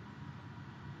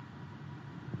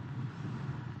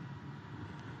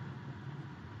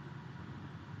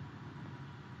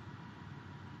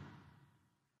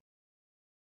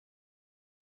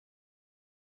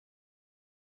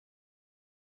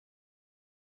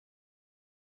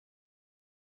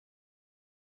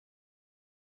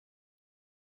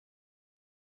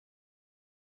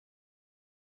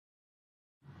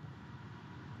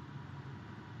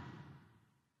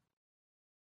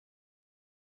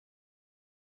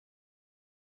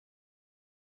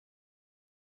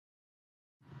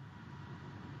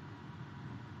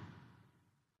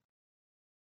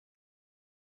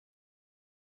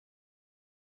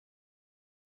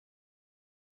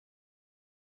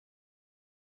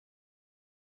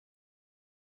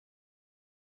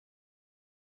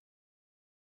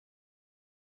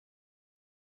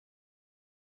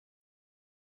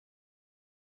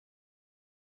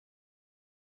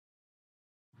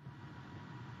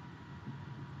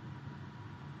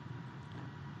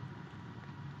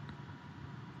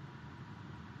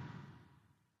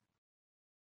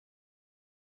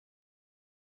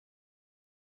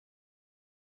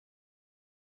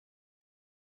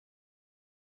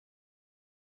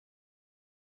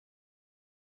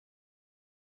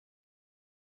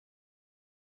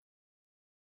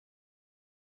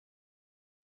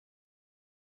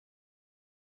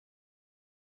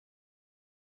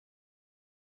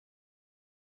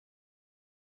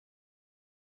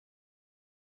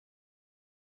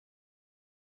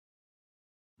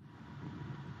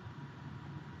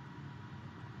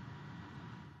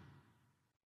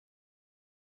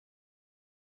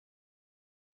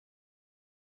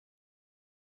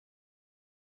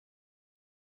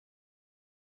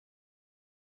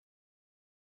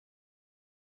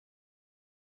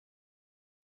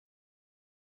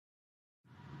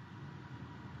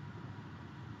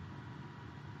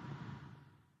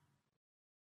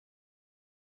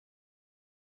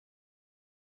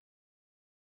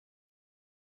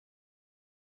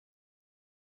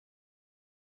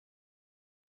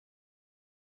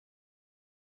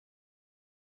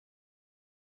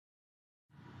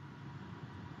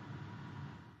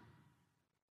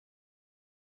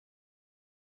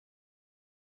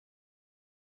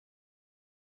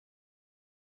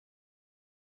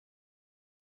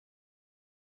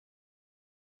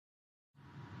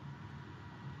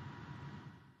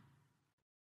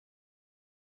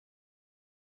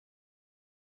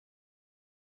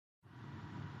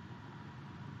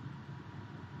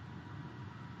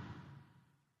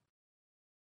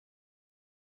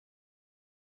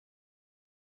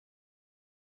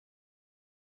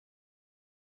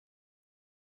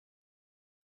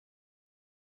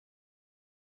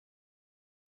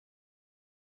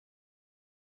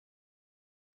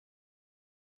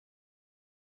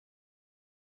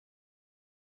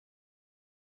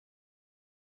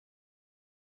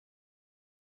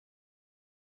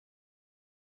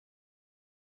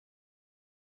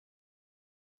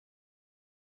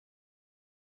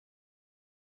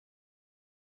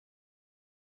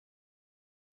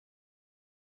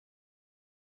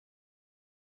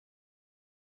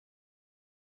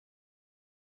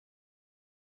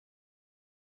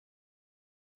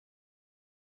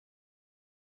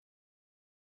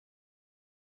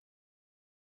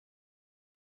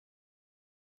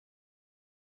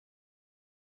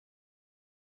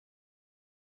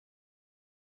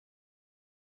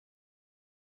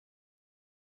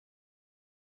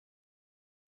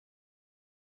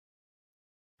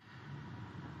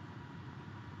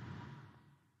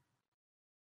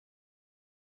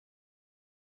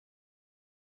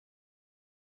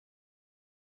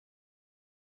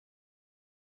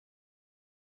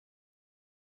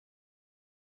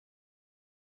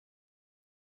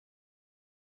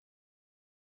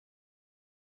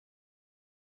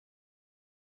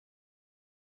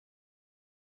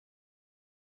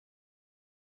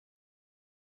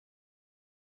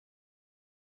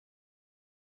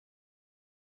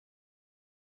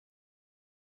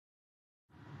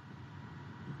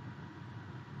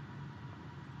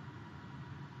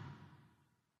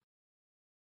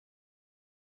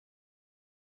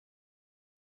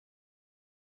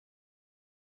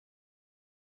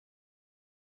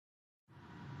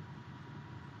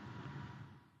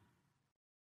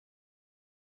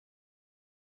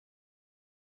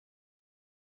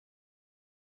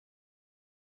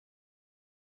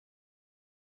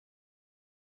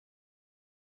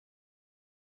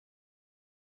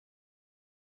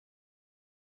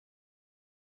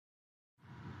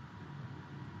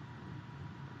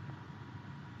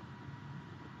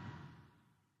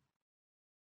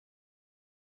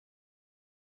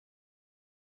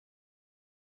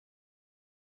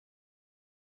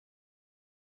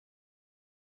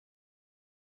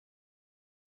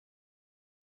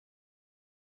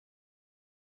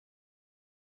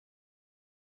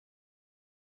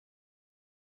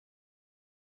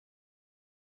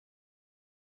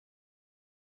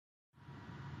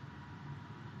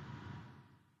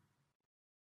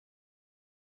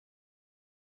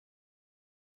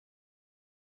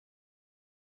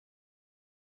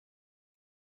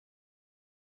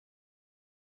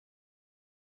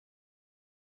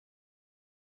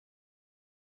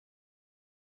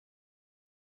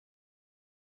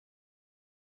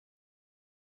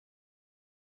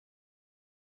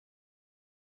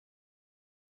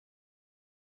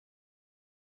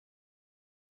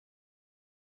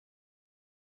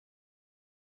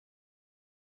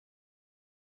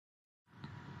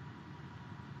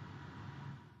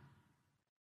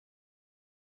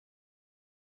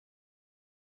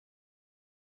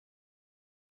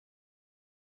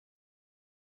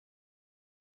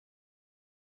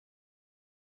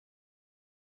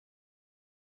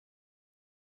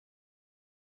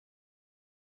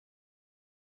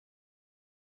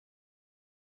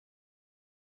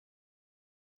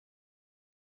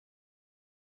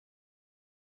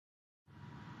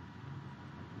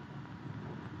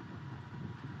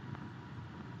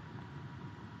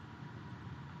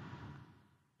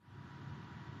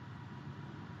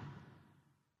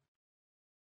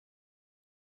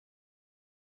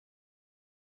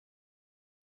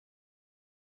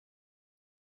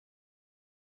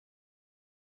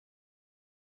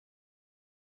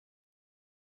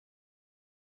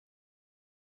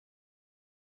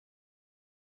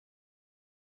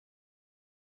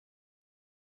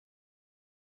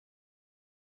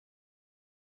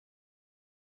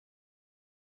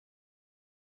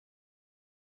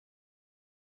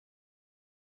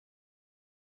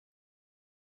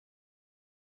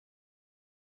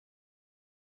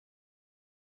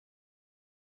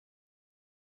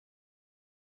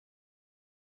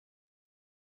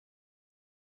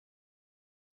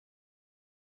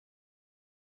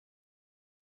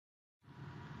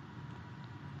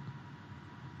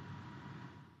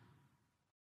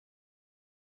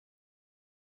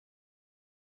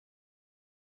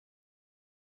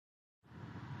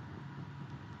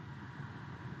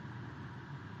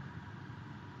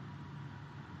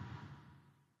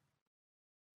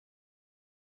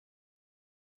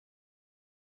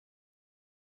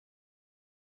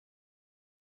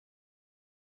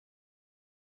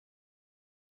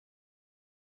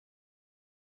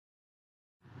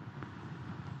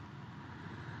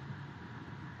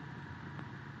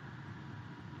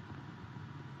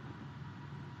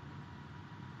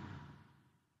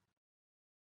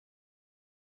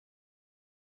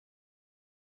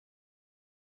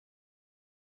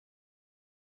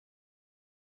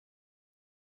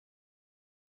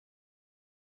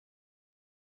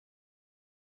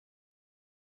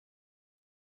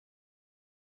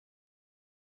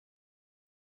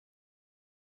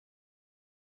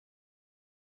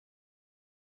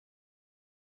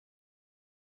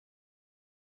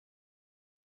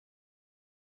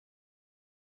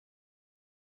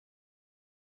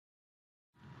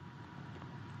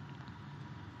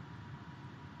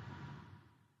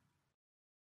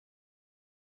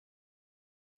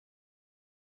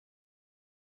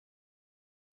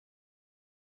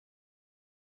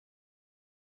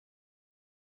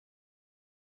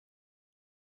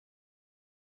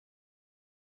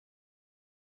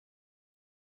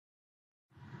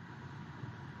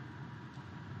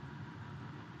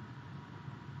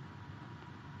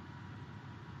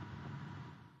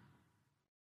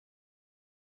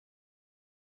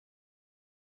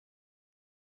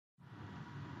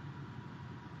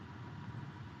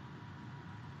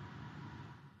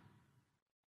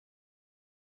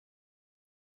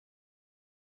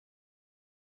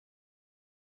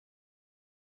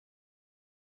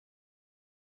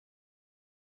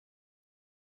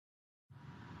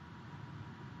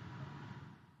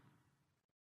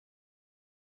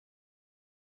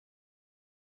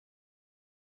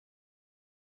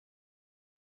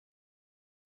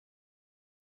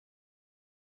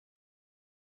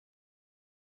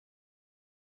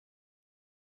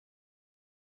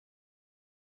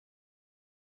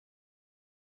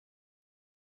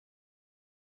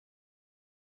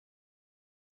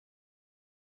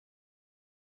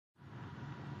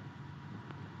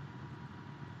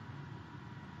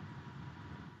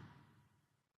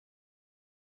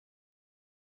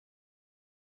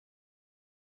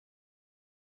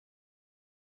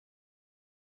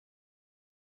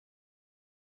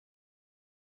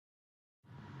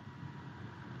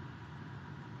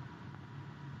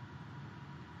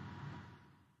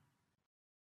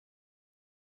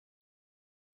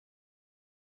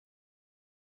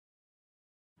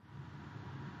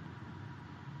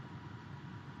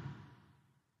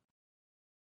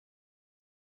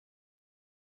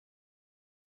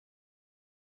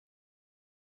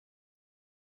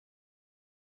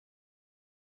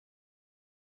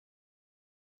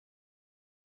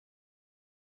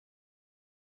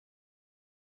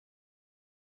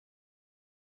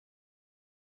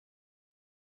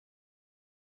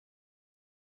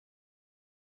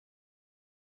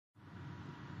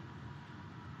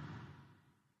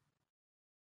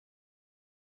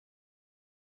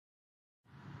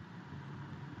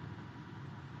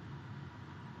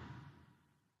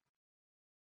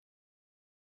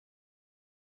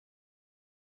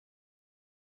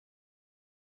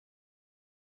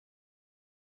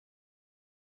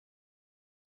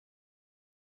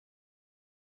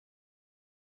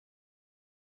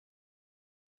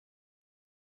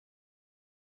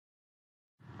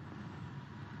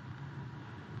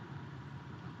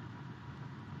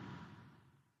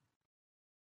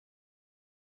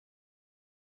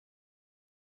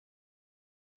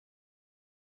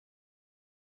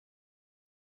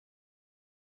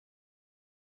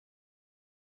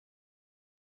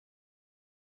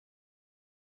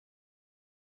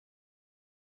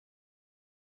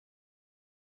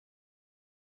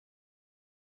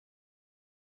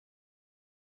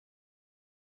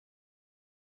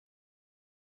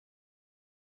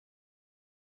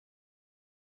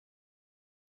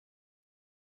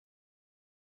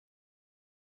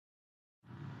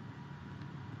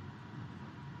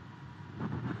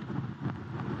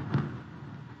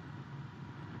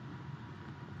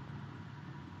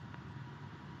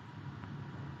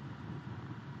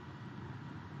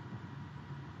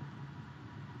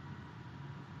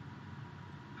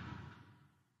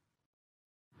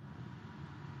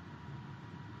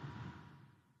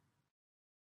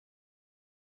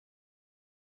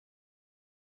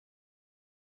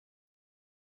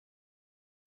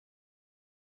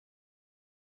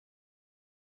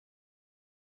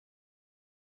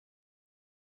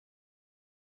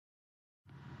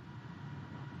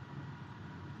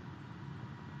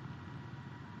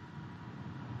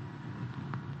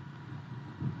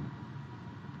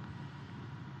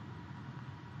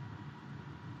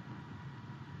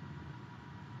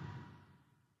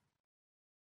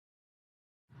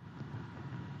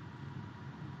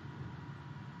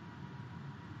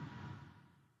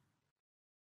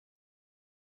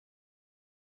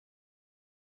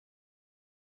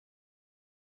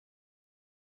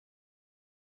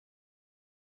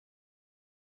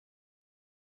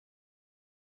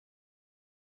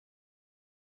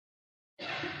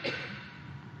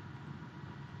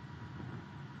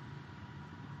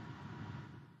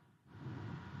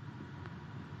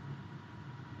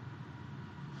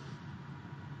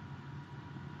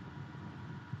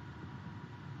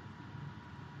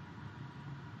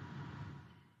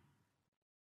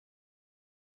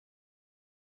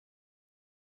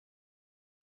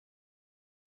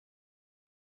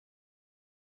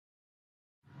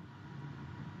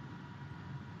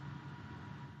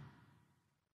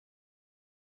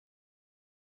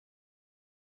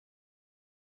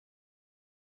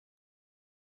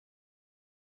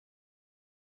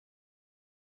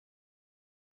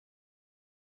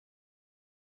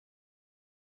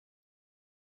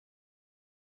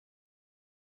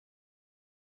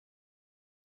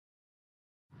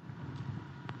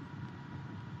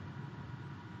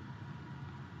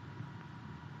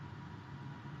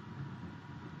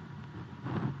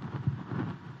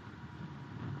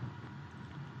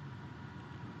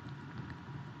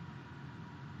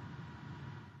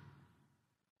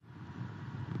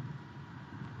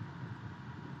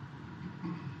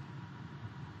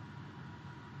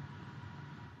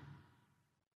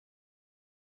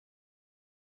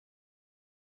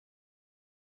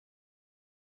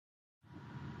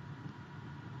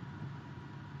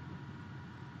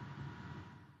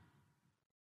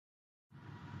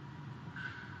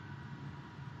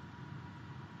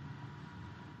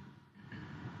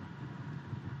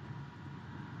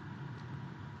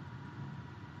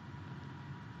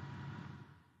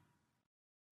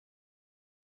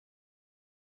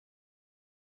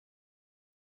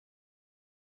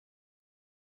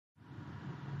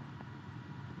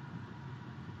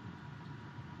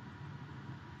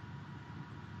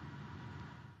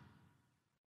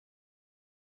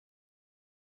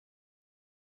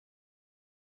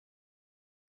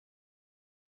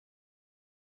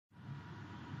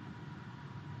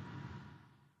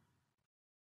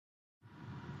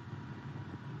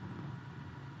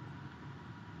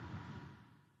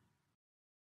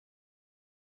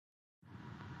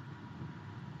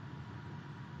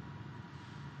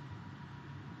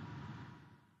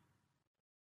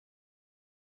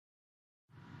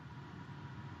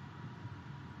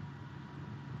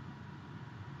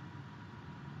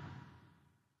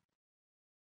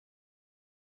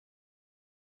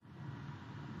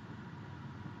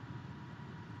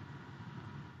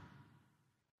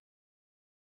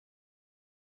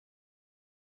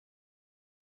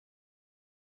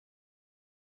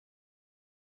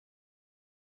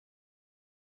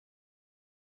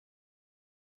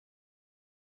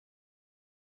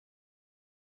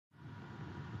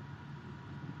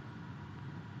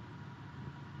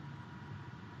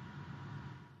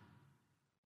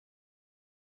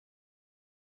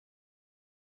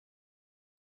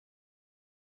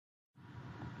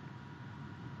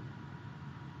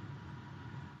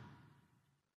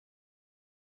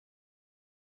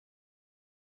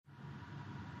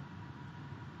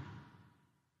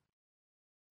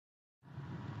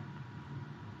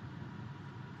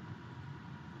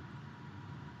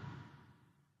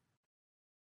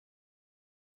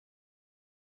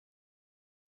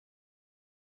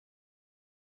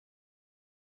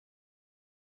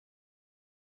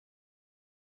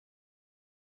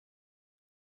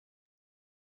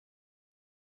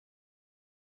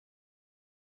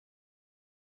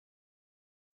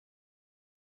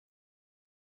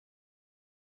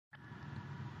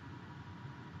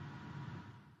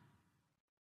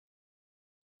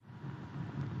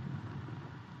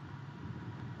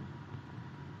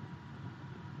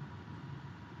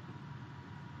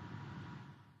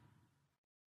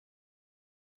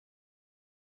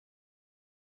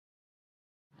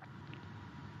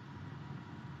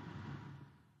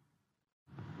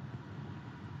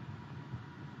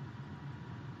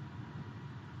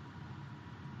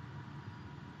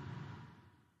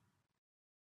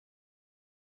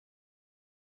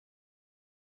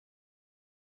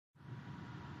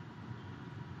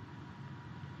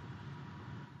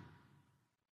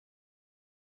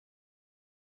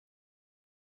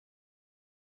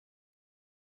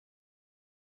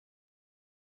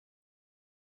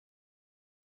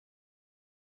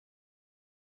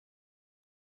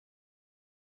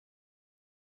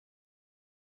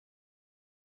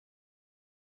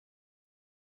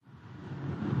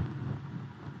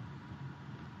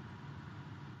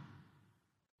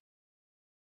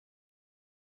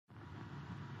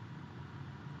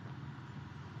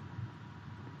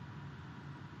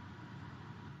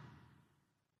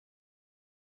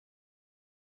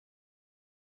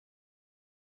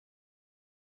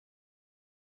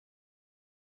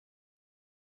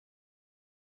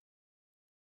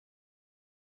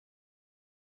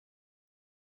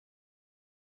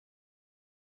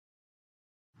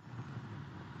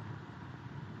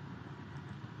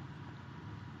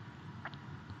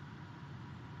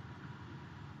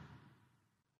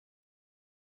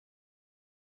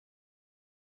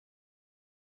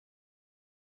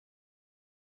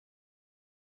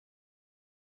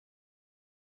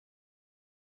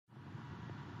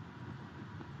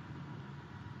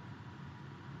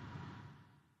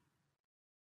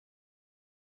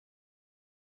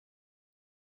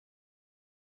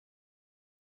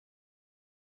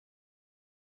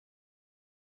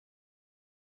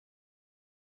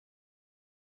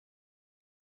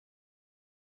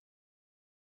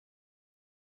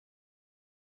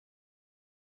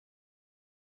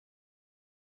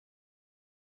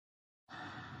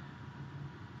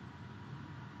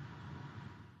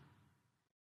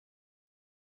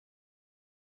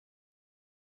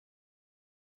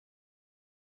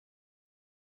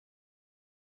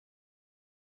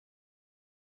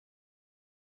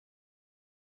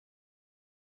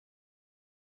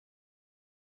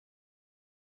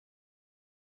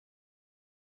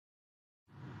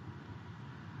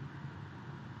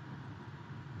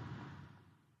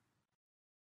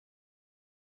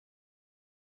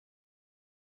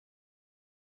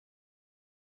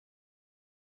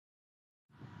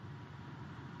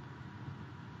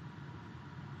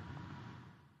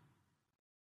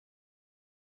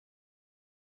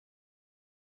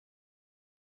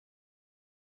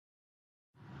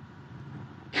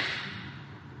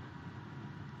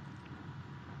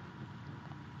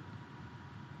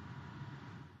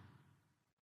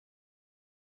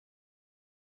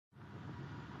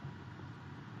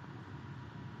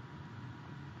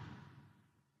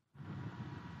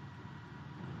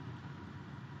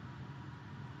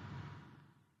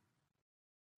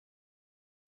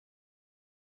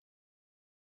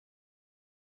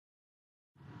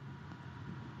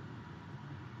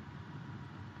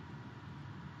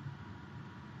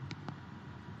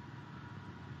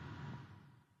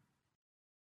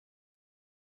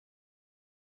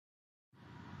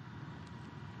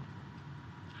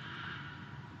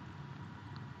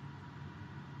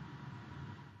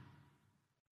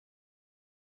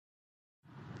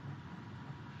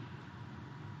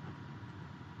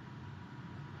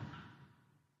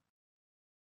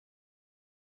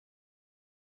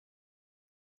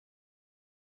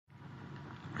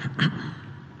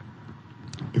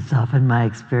 It's often my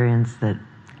experience that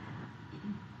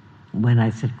when I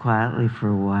sit quietly for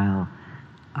a while,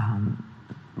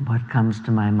 what comes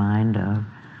to my mind are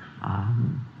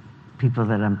people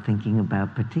that I'm thinking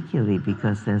about, particularly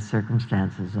because their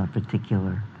circumstances are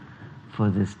particular for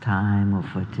this time or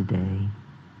for today,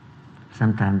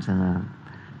 sometimes in a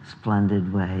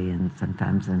splendid way and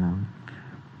sometimes in a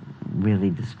really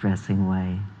distressing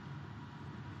way.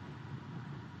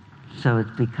 So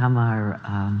it's become our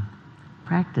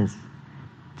practice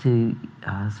to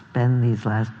spend these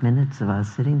last minutes of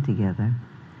us sitting together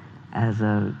as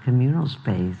a communal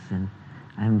space. And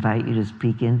I invite you to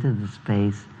speak into the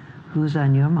space. Who's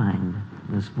on your mind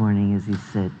this morning as you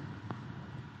sit?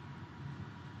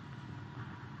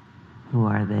 Who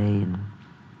are they, and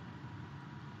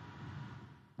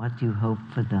what do you hope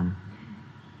for them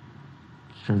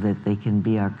so that they can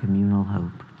be our communal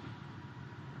hope?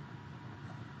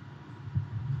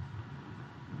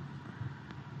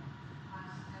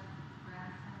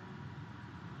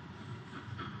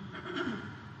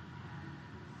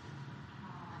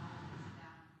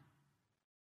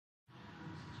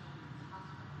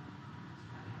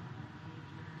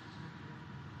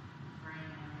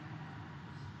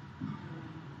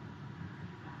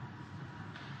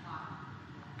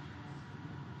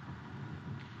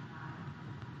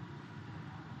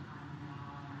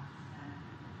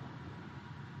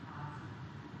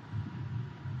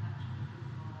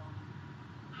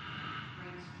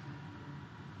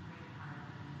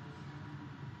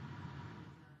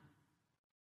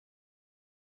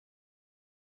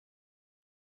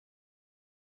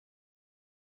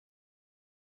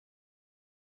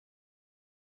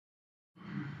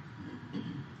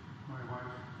 My wife,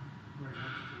 right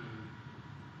next to me,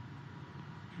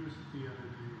 just the other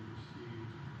day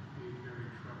received a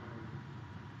very troubling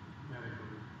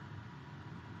medical,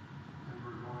 and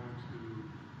we're going to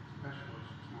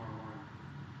specialists tomorrow morning.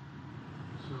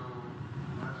 So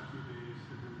the last few days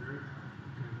have been very hard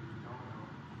because we don't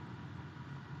know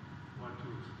what to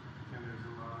expect, and there's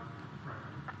a lot of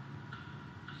pressure.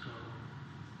 So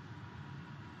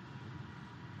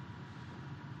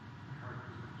my heart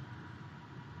goes out to her.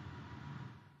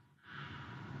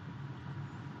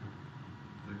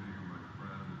 Thinking of my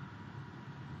friend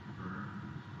Vern,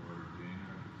 his daughter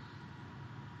Dana is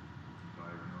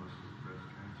diagnosed with breast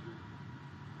cancer.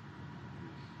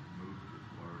 He's moved to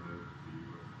Florida to be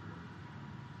with her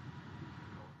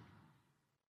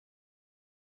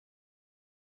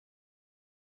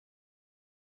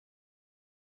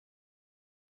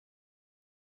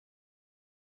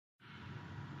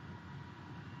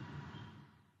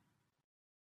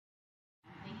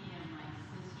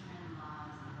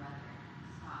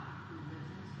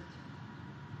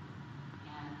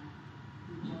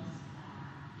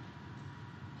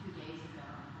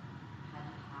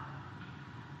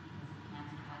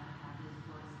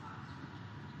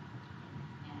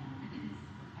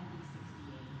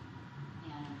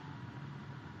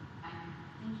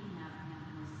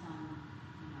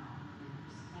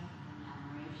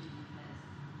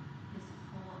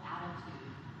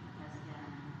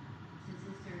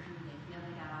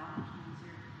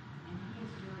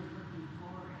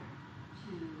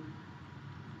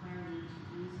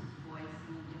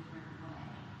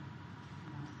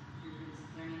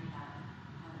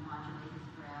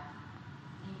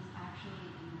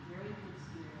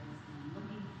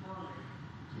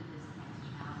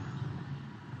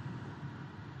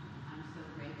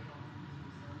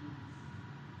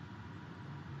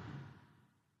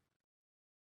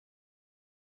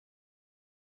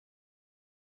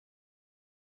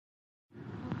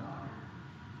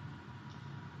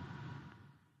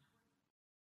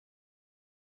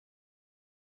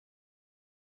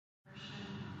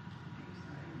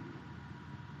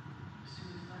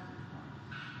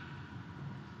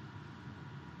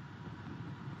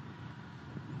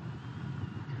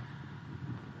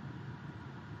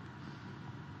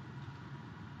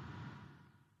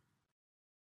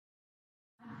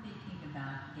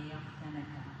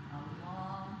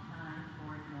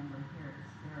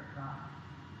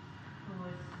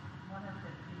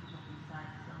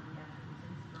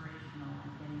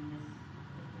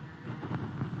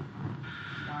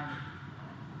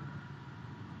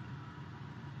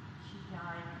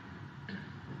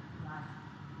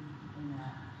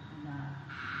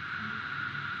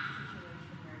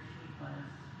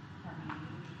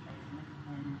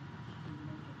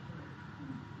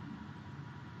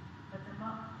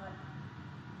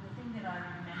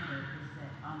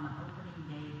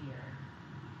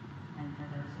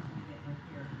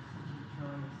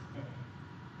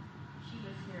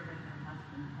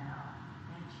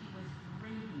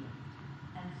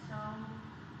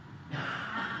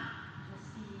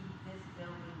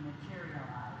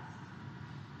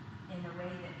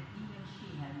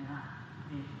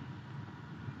vision.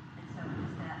 And so it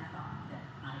is that thought that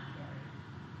I carry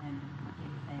and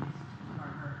give thanks for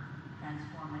her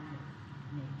transformative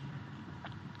nature.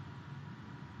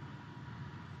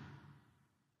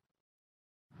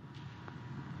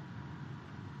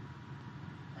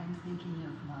 I'm thinking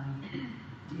of my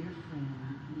dear friend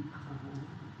Nicole,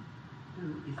 who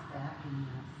is back in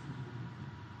Nelson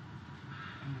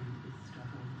and is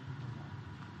struggling with life.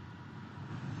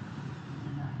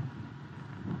 And I'm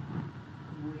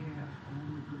aware of all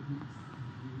the goodness and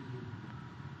beauty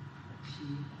that she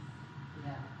has put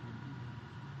out in the world.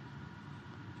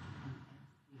 And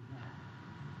asking that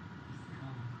has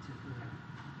come to her and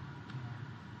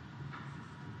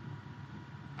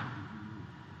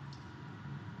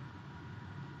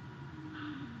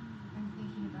I'm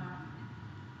thinking about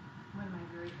one of my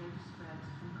very oldest friends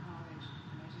from college,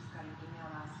 and I just got an email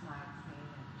last night saying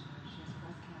that she has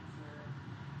breast cancer,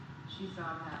 and she's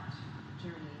on that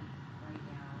journey right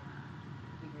now,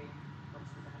 figuring what's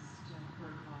the best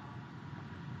protocol.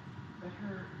 But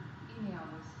her email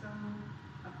was so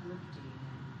uplifting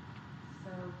and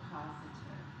so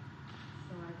positive.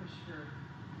 So I wish her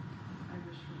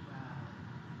well.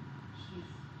 She's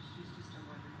just a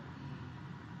wonderful being.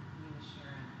 Nina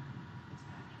Sharon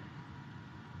Fitzpatrick.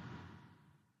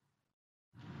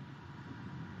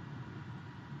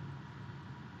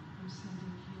 I'm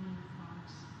sending healing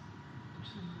thoughts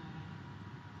to my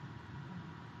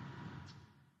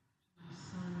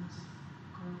son's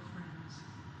girlfriend's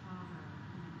father,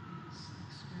 who is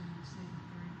experiencing a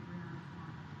very rare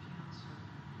form of cancer.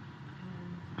 And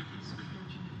he's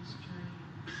approaching his journey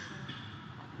with such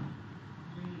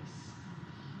grace and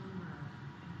humor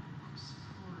and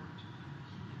support.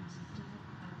 He has a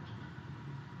difficult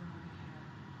road ahead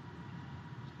and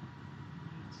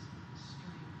needs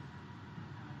strength and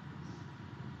guidance.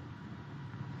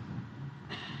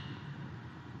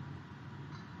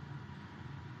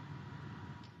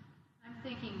 I'm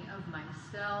thinking of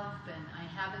myself, and I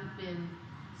haven't been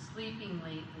sleeping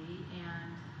lately,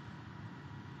 and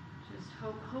just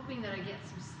hoping that I get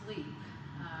some sleep.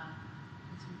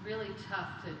 It's really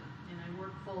tough to, and I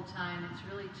work full time, it's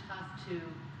really tough to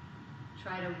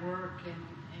try to work and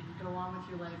go on with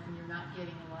your life when you're not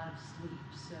getting a lot of sleep.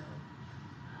 So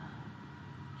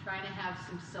trying to have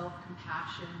some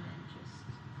self-compassion and just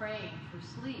praying for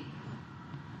sleep.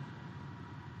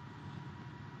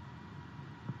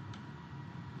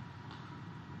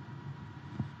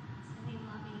 Sending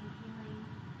loving, healing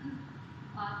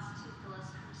thoughts to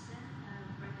Phyllis Herson, a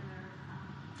regular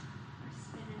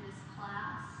participant in this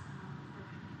class, for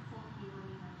full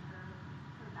healing of her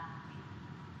back pain.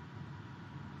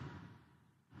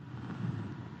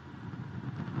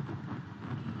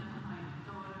 Thinking of my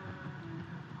daughter and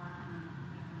her partner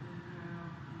and their girl,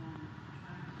 and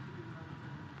trying to figure out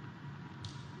the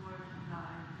work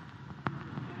life and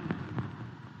the family.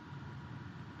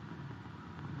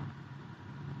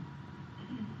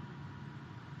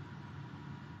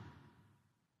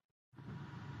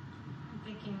 I'm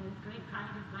thinking with great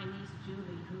pride of my niece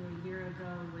Julie, who a year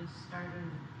ago was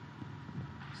starting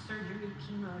surgery,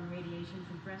 chemo, and radiation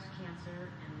for breast cancer,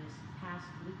 and this past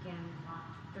weekend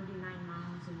walked 39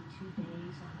 miles in 2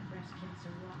 days on a breast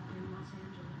cancer walk in Los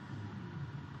Angeles.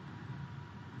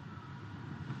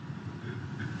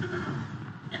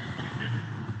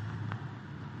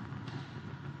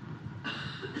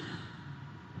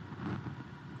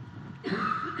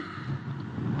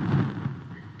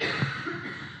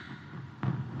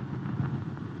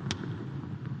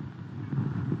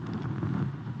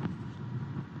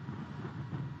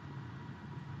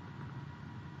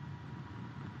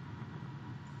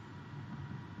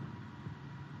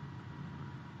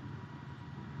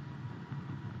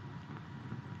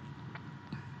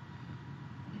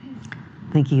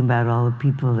 Thinking about all the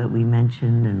people that we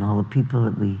mentioned and all the people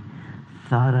that we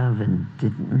thought of and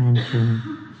didn't mention.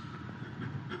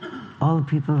 All the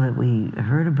people that we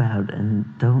heard about and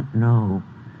don't know,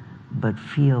 but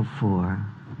feel for.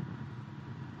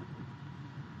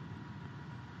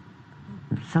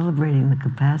 Celebrating the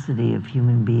capacity of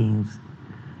human beings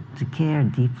to care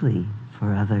deeply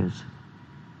for others.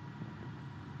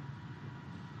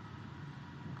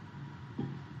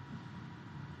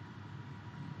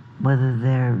 Whether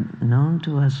they're known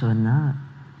to us or not.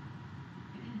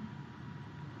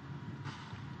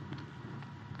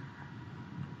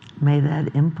 May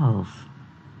that impulse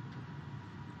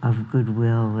of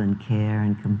goodwill and care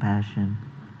and compassion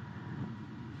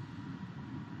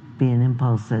be an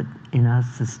impulse that in us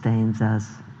sustains us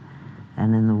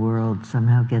and in the world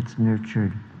somehow gets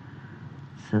nurtured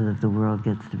so that the world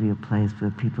gets to be a place where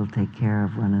people take care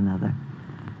of one another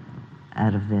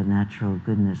out of their natural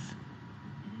goodness.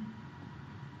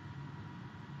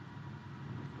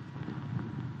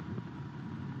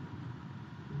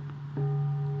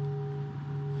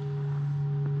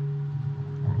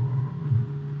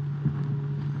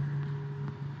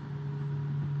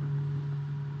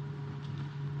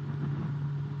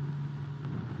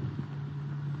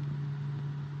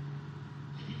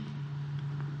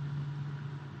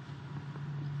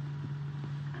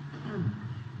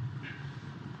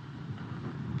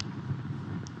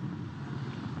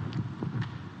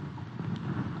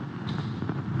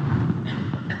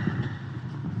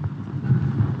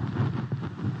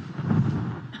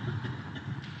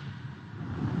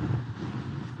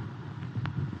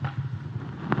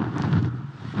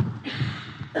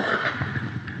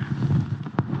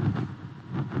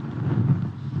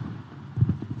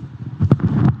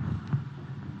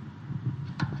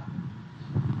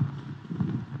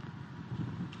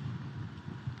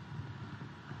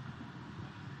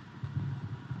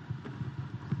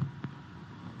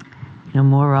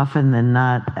 more often than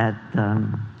not at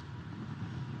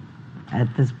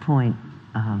this point,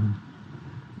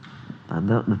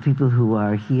 the people who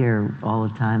are here all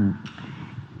the time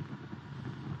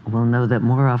will know that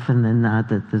more often than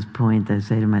not at this point, I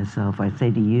say to myself, I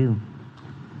say to you,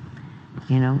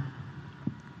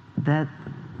 that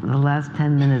the last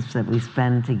 10 minutes that we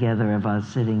spend together of us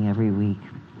sitting every week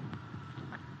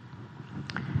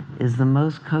is the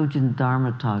most cogent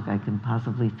Dharma talk I can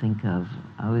possibly think of.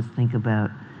 I always think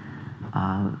about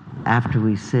after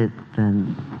we sit,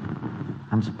 then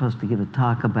I'm supposed to give a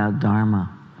talk about Dharma.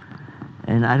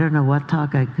 And I don't know what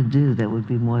talk I could do that would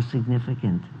be more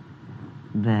significant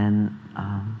than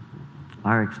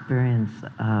our experience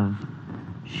of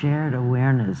shared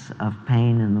awareness of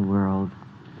pain in the world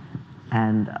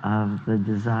and of the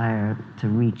desire to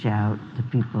reach out to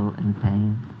people in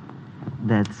pain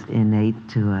that's innate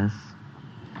to us.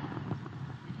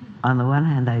 On the one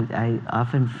hand, I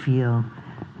often feel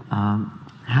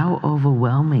how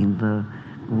overwhelming the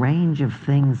range of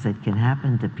things that can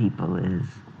happen to people is,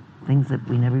 things that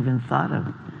we never even thought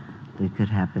of that could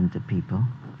happen to people.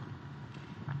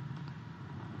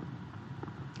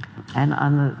 And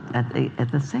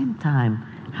at the same time,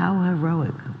 how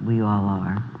heroic we all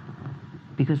are.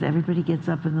 Because everybody gets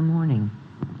up in the morning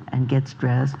and gets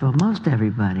dressed. Well, most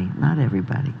everybody, not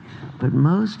everybody, but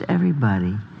most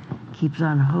everybody keeps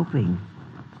on hoping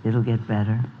it'll get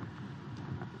better,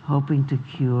 hoping to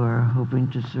cure, hoping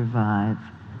to survive,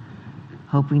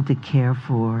 hoping to care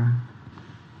for,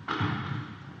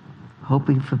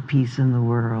 hoping for peace in the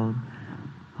world,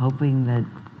 hoping that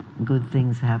good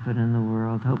things happen in the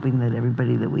world, hoping that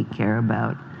everybody that we care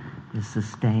about is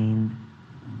sustained.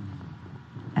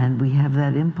 And we have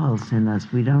that impulse in us.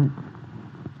 We don't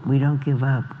give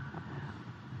up.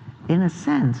 In a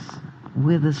sense,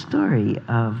 we're the story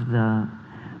of the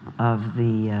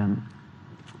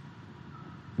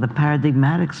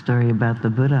paradigmatic story about the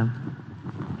Buddha.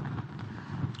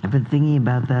 I've been thinking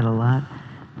about that a lot.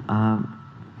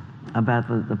 About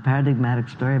the paradigmatic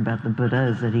story about the Buddha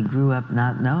is that he grew up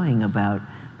not knowing about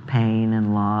pain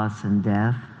and loss and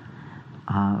death.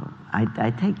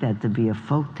 I take that to be a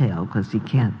folk tale because you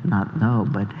can't not know,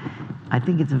 but I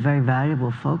think it's a very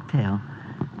valuable folk tale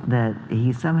that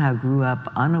he somehow grew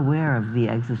up unaware of the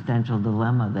existential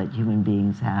dilemma that human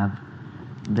beings have,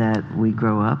 that we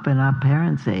grow up and our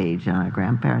parents age and our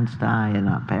grandparents die and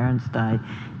our parents die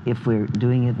if we're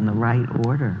doing it in the right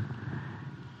order.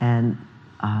 And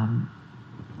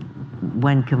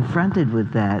when confronted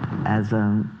with that as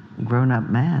a grown-up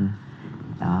man,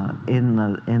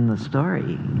 in the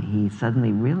story, he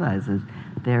suddenly realizes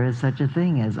there is such a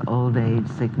thing as old age,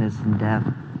 sickness, and death,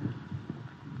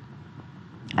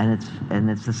 and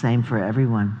it's the same for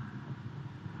everyone.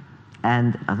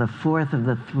 And the fourth of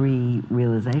the three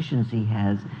realizations he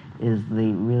has is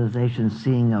the realization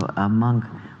seeing a monk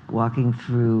walking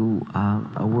through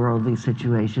a worldly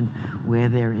situation where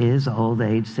there is old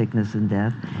age, sickness, and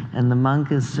death, and the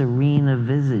monk is serene of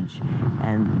visage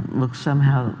and looks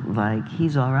somehow like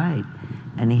he's all right.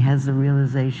 And he has the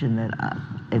realization that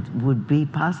it would be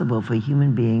possible for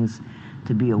human beings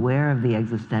to be aware of the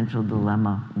existential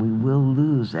dilemma. We will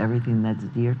lose everything that's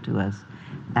dear to us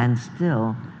and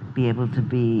still be able to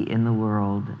be in the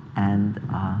world and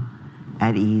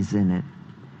at ease in it.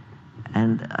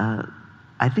 And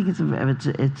I think it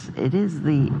is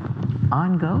the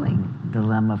ongoing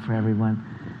dilemma for everyone.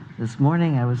 This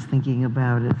morning I was thinking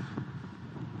about it,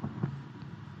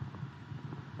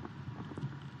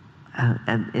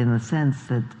 in the sense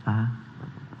that I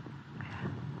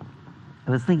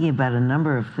was thinking about a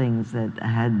number of things that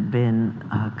had been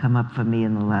come up for me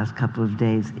in the last couple of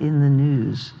days in the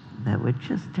news that were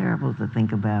just terrible to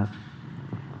think about.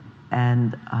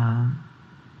 And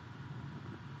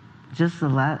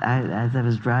as I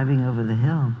was driving over the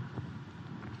hill,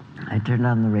 I turned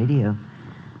on the radio,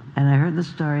 and I heard the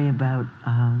story about,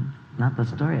 not the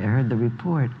story, I heard the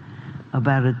report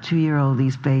about a 2-year-old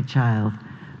East Bay child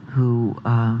who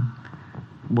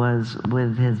was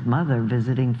with his mother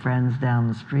visiting friends down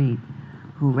the street,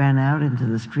 who ran out into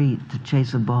the street to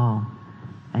chase a ball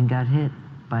and got hit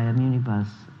by a minibus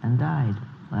and died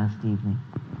last evening.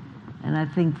 And I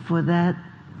think for that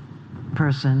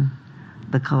person,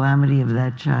 the calamity of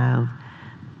that child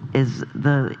is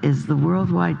the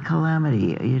worldwide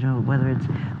calamity.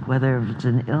 Whether it's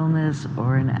an illness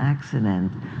or an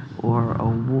accident or a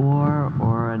war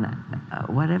or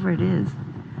whatever it is,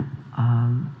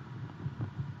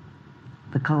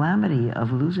 the calamity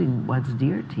of losing what's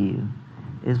dear to you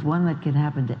is one that can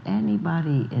happen to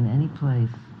anybody in any place.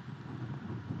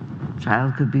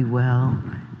 Child could be well,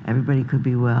 everybody could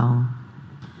be well,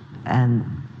 and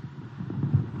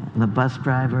the bus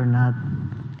driver not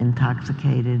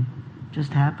intoxicated.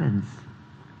 Just happens.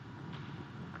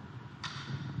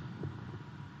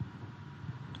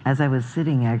 As I was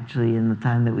sitting, actually, in the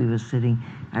time that we were sitting,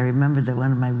 I remembered that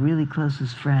one of my really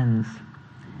closest friends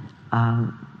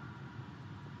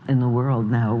in the world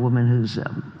now, a woman who's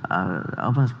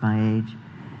almost my age,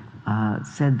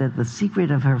 said that the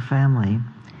secret of her family,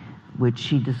 which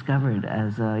she discovered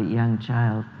as a young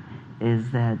child,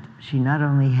 is that she not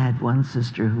only had one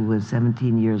sister who was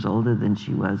 17 years older than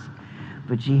she was,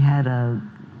 but she had a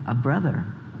brother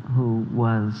who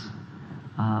was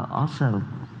also,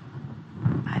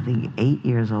 I think, 8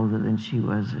 years older than she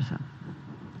was or something,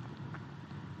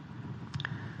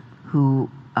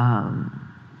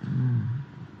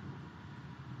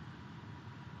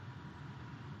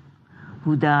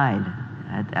 who died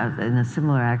in a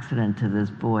similar accident to this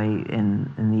boy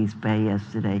in the East Bay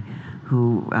yesterday,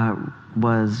 who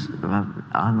was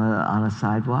on a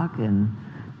sidewalk in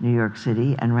New York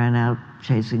City and ran out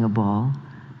chasing a ball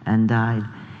and died.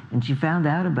 And she found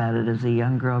out about it as a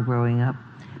young girl growing up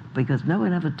because no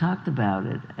one ever talked about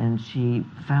it. And she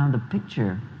found a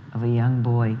picture of a young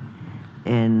boy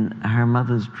in her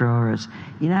mother's drawers.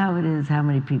 You know how it is, how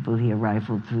many people here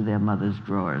rifled through their mother's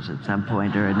drawers at some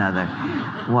point or another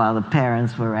while the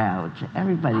parents were out?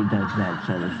 Everybody does that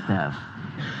sort of stuff.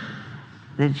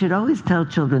 They should always tell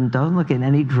children, don't look in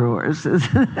any drawers.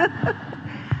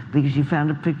 Because she found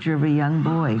a picture of a young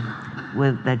boy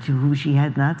who she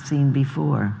had not seen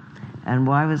before. And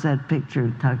why was that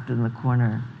picture tucked in the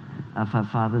corner of her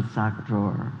father's sock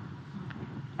drawer?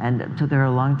 And it took her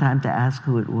a long time to ask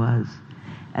who it was.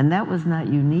 And that was not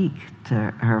unique to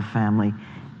her family.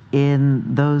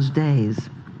 In those days,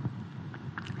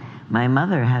 my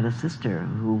mother had a sister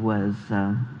who was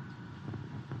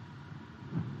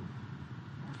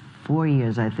 4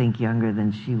 years, I think, younger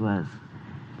than she was.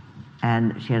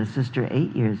 And she had a sister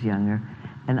 8 years younger.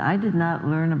 And I did not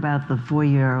learn about the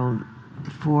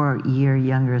 4-year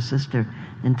younger sister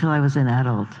until I was an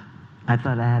adult. I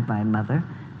thought I had my mother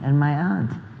and my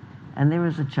aunt. And there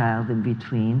was a child in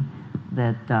between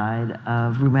that died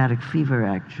of rheumatic fever,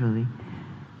 actually.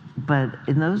 But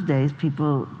in those days,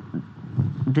 people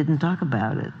didn't talk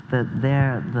about it.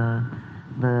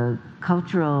 The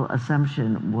cultural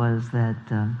assumption was that,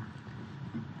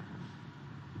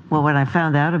 well, when I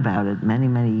found out about it many,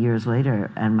 many years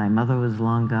later, and my mother was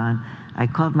long gone, I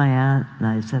called my aunt and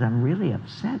I said, I'm really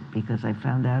upset because I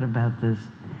found out about this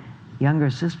younger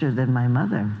sister than my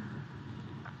mother.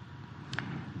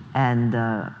 And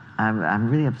I'm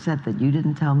really upset that you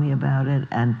didn't tell me about it,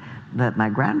 and that my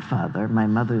grandfather, my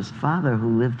mother's father,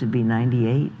 who lived to be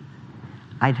 98,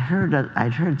 I'd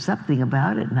heard something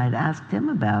about it, and I'd asked him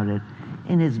about it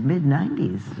in his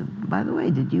mid-90s. By the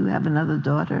way, did you have another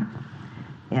daughter?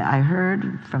 Yeah, I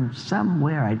heard from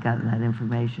somewhere I'd gotten that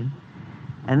information.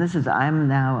 And I'm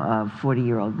now a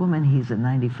 40-year-old woman, he's a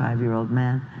 95-year-old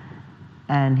man.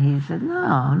 And he said,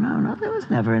 no, there was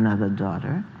never another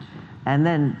daughter. And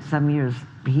then some years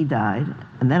he died,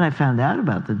 and then I found out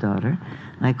about the daughter,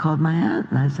 and I called my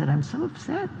aunt and I said, I'm so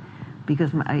upset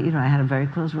because I had a very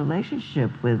close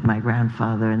relationship with my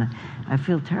grandfather, and I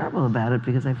feel terrible about it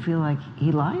because I feel like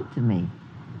he lied to me.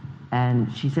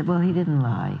 And she said, well, he didn't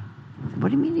lie. I said, what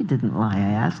do you mean he didn't lie?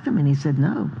 I asked him, and he said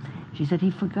no. She said,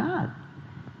 he forgot.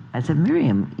 I said,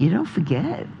 Miriam, you don't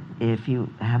forget. If you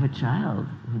have a child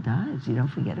who dies, you don't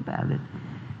forget about it.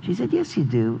 She said, yes, you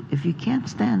do. If you can't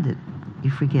stand it, you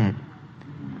forget.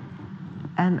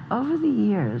 And over the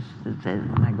years,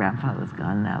 my grandfather's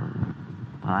gone now.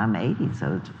 Well, I'm 80,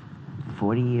 so it's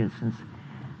 40 years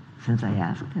since I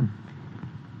asked him.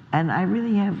 And I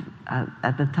really have,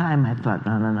 at the time, I thought,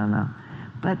 no.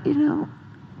 But,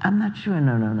 I'm not sure,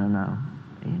 no.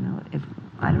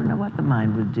 I don't know what the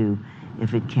mind would do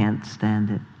if it can't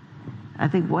stand it. I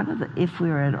think if we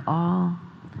were at all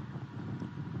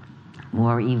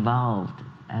more evolved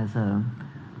as a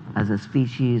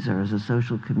species or as a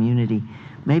social community,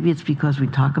 maybe it's because we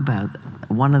talk about,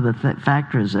 one of the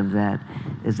factors of that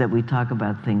is that we talk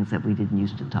about things that we didn't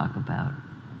used to talk about,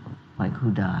 like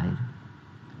who died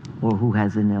or who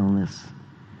has an illness.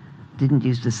 Didn't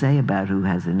used to say about who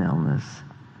has an illness.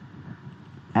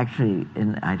 Actually,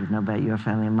 I don't know about your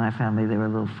family, in my family, they were a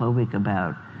little phobic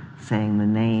about saying the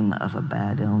name of a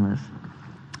bad illness.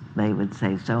 They would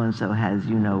say, so-and-so has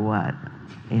you-know-what.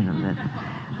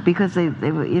 Because they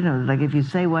were, like if you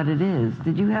say what it is,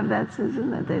 did you have that,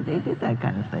 Susan? That they did that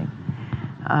kind of thing.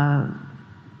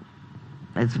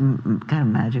 It's kind of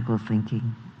magical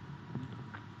thinking.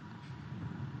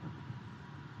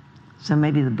 So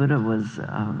maybe the Buddha was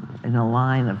in a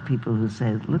line of people who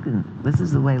said, look, this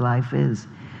is the way life is.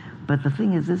 But the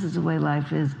thing is, this is the way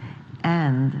life is.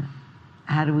 And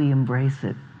how do we embrace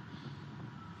it?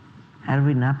 How do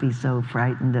we not be so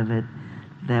frightened of it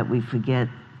that we forget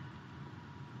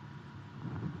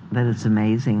that it's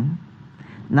amazing?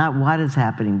 Not what is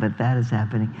happening, but that is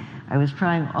happening. I was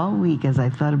trying all week as I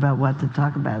thought about what to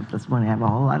talk about this morning. I have a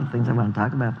whole lot of things I want to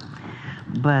talk about.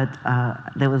 But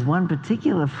there was one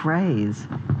particular phrase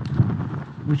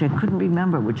which I couldn't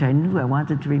remember, which I knew I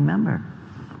wanted to remember.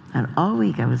 And all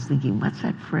week I was thinking, what's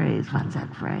that phrase? What's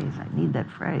that phrase? I need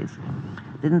that phrase.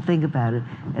 Didn't think about it.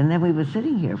 And then we were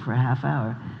sitting here for a half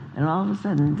hour, and all of a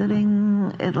sudden,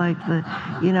 ding, it like the,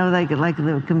 like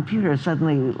the computer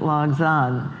suddenly logs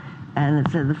on, and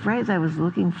it said the phrase I was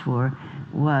looking for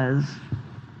was,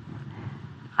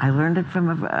 I learned it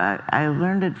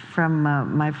from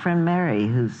my friend Mary,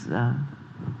 who's a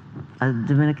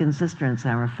Dominican sister in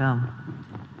San Rafael.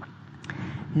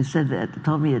 He said that,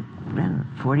 told me it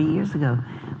 40 years ago,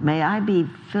 may I be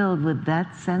filled with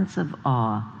that sense of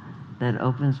awe that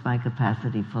opens my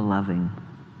capacity for loving.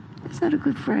 Is that a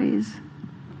good phrase?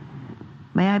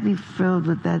 May I be filled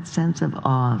with that sense of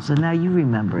awe. So now you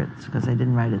remember it, because I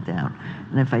didn't write it down.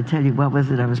 And if I tell you what was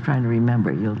it I was trying to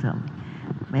remember, you'll tell me.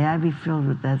 May I be filled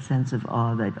with that sense of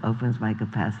awe that opens my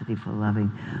capacity for loving.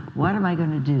 What am I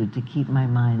going to do to keep my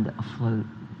mind afloat?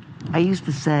 I used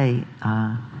to say,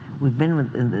 we've been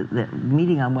in the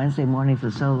meeting on Wednesday morning for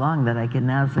so long that I can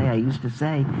now say I used to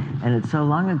say, and it's so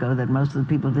long ago that most of the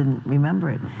people didn't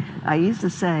remember it. I used to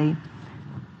say,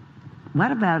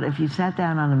 what about if you sat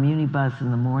down on a muni bus in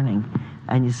the morning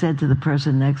and you said to the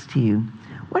person next to you,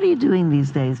 what are you doing these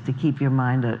days to keep your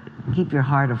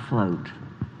heart afloat?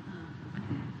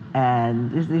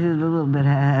 And this is a little bit,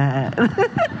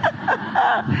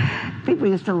 people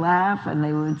used to laugh, and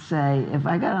they would say, if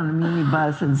I got on a mini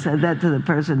bus and said that to the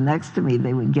person next to me,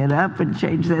 they would get up and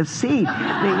change their seat.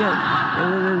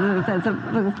 That's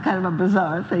kind of a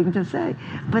bizarre thing to say.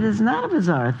 But it's not a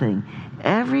bizarre thing.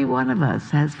 Every one of us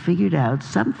has figured out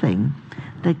something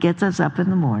that gets us up in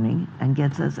the morning and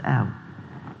gets us out,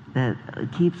 that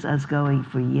keeps us going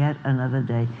for yet another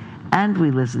day. And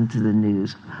we listen to the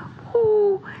news.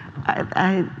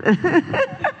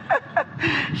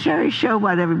 Sherry showed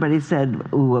what everybody said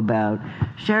ooh about.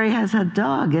 Sherry has her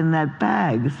dog in that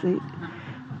bag, see?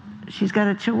 She's got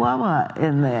a chihuahua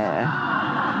in there.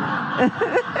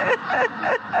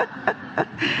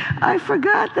 I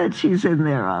forgot that she's in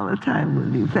there all the time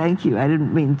with you. Thank you. I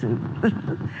didn't mean to.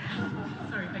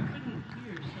 Sorry, I couldn't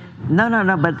hear.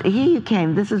 No, but here you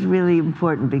came. This is really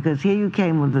important, because here you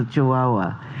came with the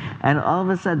chihuahua. And all of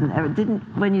a sudden,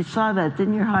 when you saw that,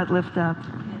 didn't your heart lift up?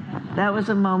 That was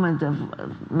a moment of,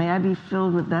 may I be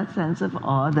filled with that sense of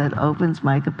awe that opens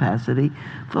my capacity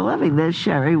for loving. There's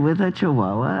Sherry with her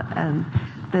chihuahua, and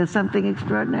there's something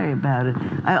extraordinary about it.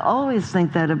 I always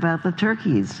think that about the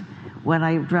turkeys when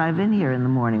I drive in here in the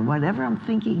morning, whatever I'm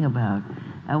thinking about,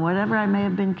 and whatever I may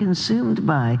have been consumed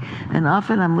by. And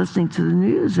often I'm listening to the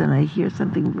news and I hear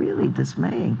something really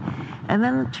dismaying. And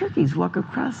then the turkeys walk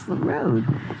across the road,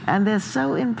 and they're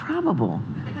so improbable.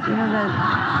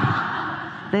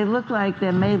 That they look like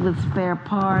they're made with spare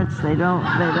parts. They're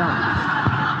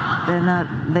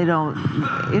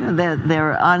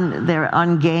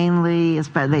ungainly,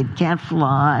 they can't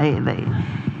fly.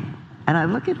 And I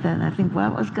look at that and I think,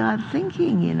 what was God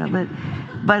thinking?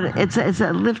 But it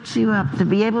lifts you up to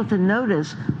be able to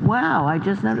notice, wow, I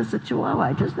just noticed a chihuahua,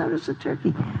 I just noticed a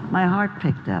turkey. My heart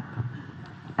picked up.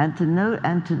 I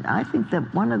think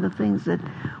that one of the things that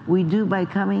we do by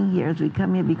coming here is we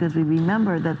come here because we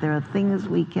remember that there are things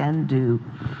we can do.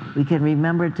 We can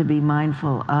remember to be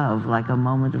mindful of, like a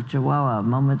moment of chihuahua, a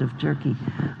moment of turkey,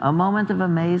 a moment of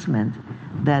amazement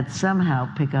that somehow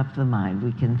pick up the mind.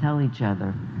 We can tell each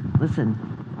other, listen,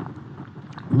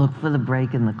 look for the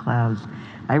break in the clouds.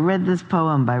 I read this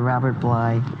poem by Robert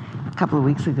Bly a couple of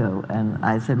weeks ago, and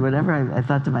I said, whatever I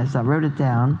thought to myself, wrote it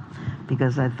down,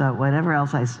 because I thought, whatever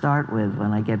else I start with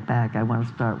when I get back, I want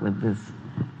to start with this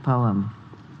poem.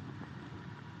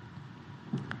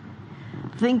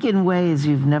 Think in ways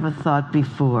you've never thought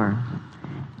before.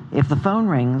 If the phone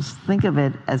rings, think of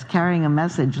it as carrying a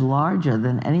message larger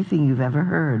than anything you've ever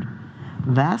heard,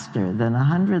 vaster than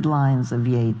 100 lines of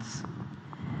Yeats.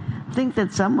 Think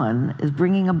that someone is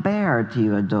bringing a bear to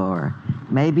your door,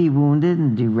 maybe wounded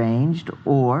and deranged,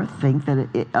 or think that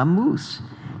a moose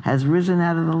has risen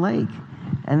out of the lake,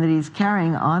 and that he's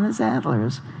carrying on his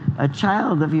antlers a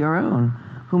child of your own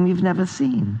whom you've never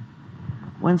seen.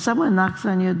 When someone knocks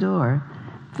on your door,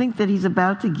 think that he's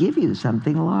about to give you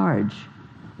something large,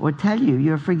 or tell you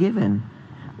you're forgiven,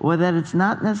 or that it's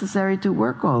not necessary to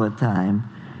work all the time,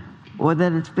 or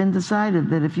that it's been decided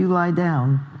that if you lie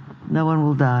down, No one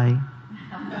will die.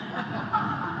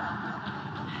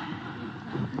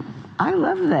 I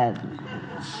love that.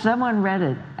 Someone read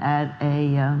it at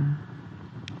a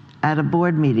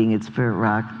board meeting at Spirit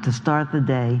Rock to start the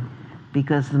day,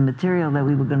 because the material that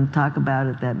we were going to talk about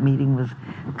at that meeting was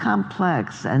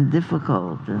complex and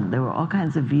difficult, and there were all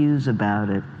kinds of views about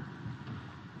it.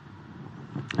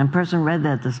 And a person read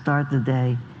that to start the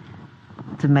day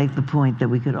to make the point that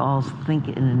we could all think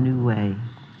in a new way.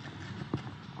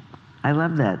 I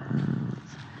love that.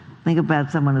 Think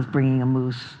about someone who's bringing a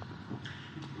moose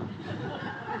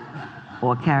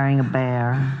or carrying a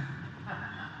bear.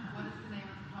 What is the name of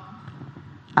the poem?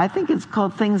 I think it's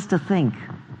called Things to Think.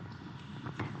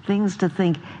 Things to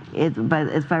Think. It's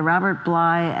by Robert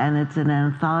Bly, and it's an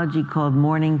anthology called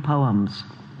Morning Poems,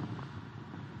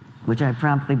 which I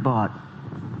promptly bought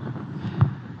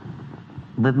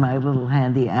with my little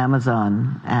handy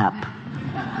Amazon app.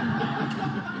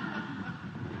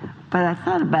 But I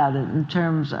thought about it in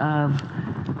terms of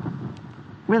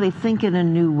really think in a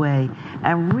new way.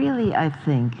 And really, I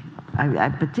think, I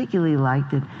particularly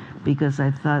liked it because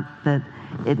I thought that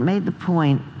it made the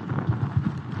point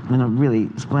in a really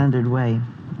splendid way,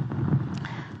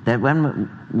 that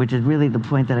which is really the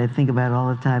point that I think about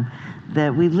all the time,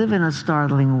 that we live in a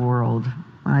startling world.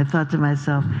 And I thought to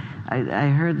myself, I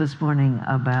heard this morning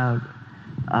about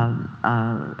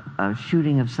a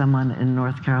shooting of someone in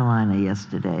North Carolina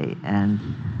yesterday, and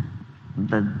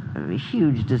the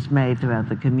huge dismay throughout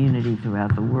the community,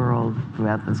 throughout the world,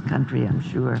 throughout this country, I'm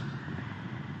sure.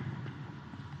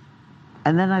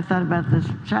 And then I thought about this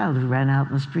child who ran out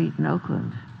in the street in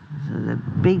Oakland. So the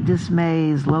big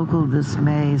dismays, local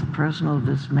dismays, personal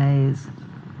dismays,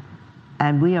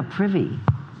 and we are privy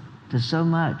to so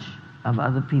much of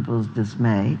other people's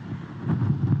dismay,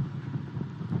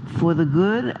 for the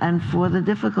good and for the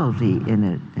difficulty in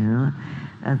it, you know.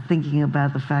 Thinking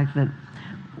about the fact that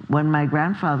when my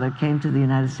grandfather came to the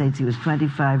United States, he was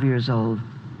 25 years old.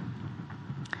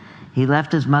 He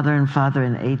left his mother and father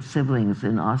and 8 siblings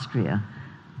in Austria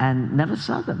and never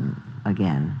saw them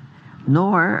again,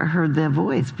 nor heard their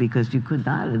voice, because you could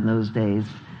not in those days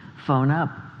phone up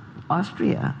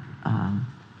Austria.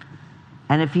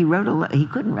 And if he wrote a letter, he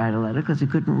couldn't write a letter because he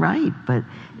couldn't write. But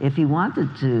if he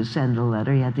wanted to send a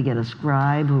letter, he had to get a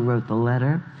scribe who wrote the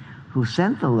letter, who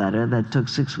sent the letter that took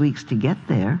 6 weeks to get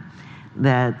there,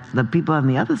 that the people on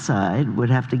the other side would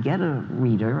have to get a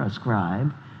reader, a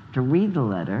scribe, to read the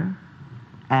letter,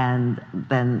 and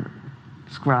then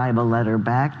scribe a letter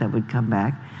back that would come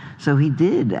back. So he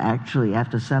did actually,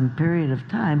 after some period of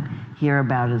time, hear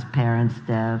about his parents'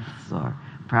 deaths, or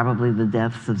probably the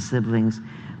deaths of siblings.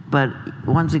 But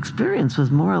one's experience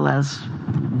was more or less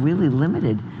really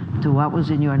limited to what was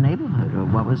in your neighborhood or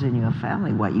what was in your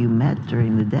family, what you met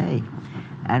during the day.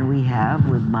 And we have,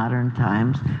 with modern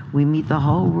times, we meet the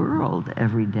whole world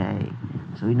every day.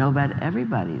 So we know about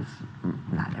everybody's,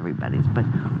 not everybody's, but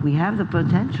we have the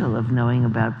potential of knowing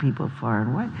about people far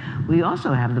and wide. We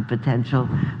also have the potential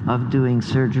of doing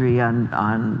surgery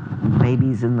on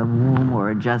babies in the womb,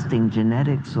 or adjusting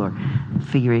genetics, or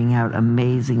figuring out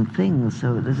amazing things.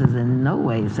 So this is in no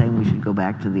way saying we should go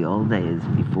back to the old days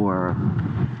before.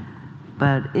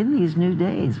 But in these new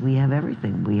days, we have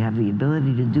everything. We have the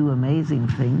ability to do amazing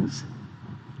things.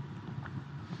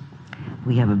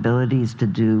 We have abilities to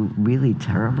do really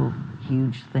terrible,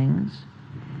 huge things.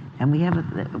 And we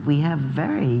have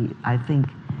very, I think,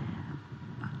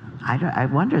 I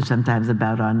wonder sometimes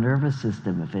about our nervous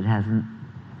system, if it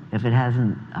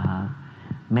hasn't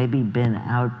maybe been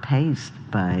outpaced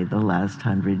by the last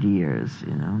 100 years,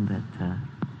 you know, that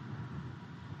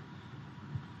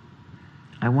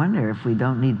I wonder if we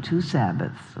don't need 2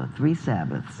 Sabbaths or 3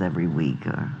 Sabbaths every week,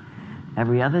 or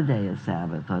every other day a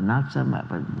Sabbath, or not so much,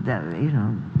 but that, you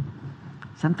know,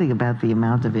 something about the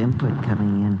amount of input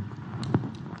coming in.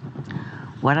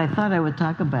 What I thought I would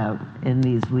talk about in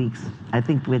these weeks, I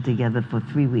think we're together for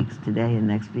 3 weeks, today and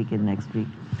next week and next week.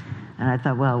 And I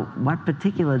thought, well, what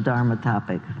particular Dharma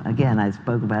topic? Again, I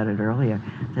spoke about it earlier,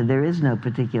 that there is no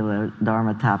particular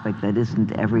Dharma topic that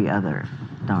isn't every other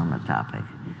Dharma topic.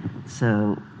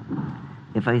 So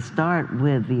if I start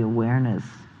with the awareness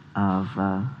of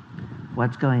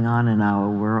what's going on in our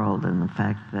world, and the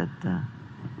fact that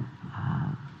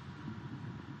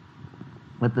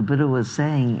what the Buddha was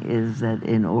saying is that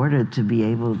in order to be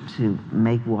able to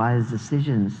make wise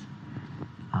decisions,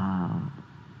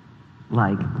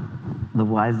 like the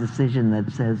wise decision that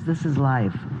says, this is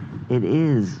life, it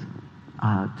is,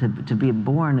 to be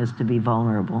born is to be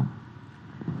vulnerable,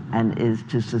 and is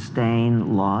to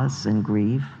sustain loss and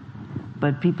grief,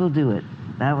 but people do it.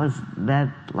 That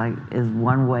is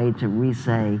one way to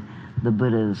re-say the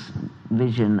Buddha's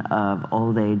vision of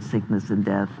old age, sickness, and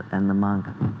death, and the monk.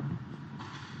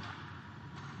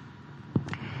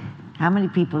 How many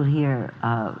people here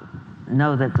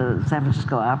know that the San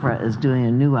Francisco Opera is doing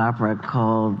a new opera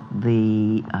called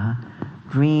The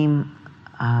Dream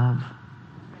of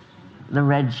the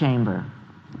Red Chamber?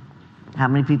 How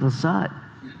many people saw it?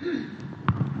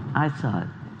 I saw it.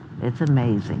 It's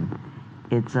amazing.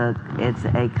 It's a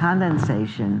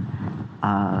condensation.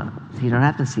 So you don't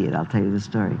have to see it. I'll tell you the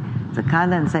story. It's a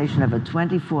condensation of a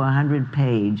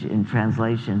 2,400-page in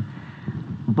translation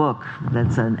book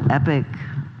that's an epic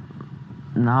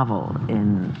novel,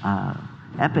 in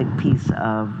epic piece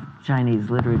of Chinese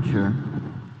literature,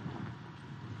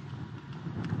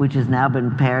 which has now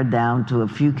been pared down to a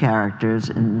few characters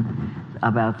in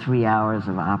about 3 hours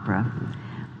of opera,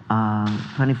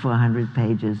 2,400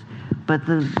 pages. But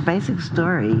the basic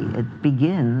story, it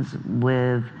begins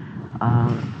with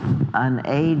an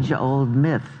age-old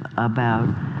myth about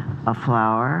a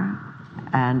flower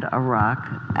and a rock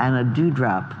and a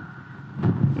dewdrop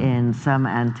in some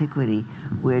antiquity,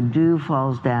 where dew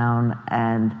falls down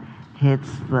and hits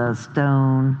the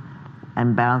stone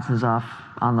and bounces off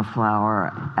on the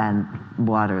flower and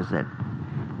waters it.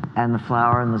 And the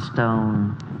flower and the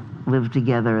stone live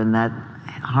together in that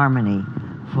harmony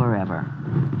forever,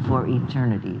 for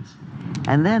eternities.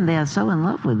 And then they are so in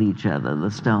love with each other,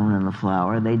 the stone and the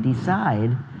flower, they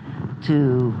decide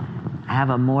to have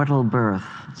a mortal birth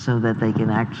so that they can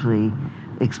actually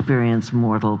experience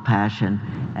mortal passion.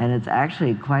 And it's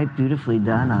actually quite beautifully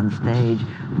done on stage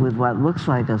with what looks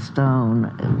like a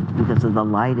stone, because of the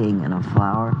lighting, and a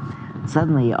flower.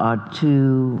 Suddenly are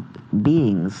two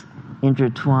beings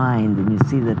intertwined, and you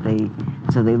see that they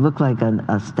look like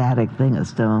a static thing, a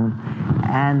stone,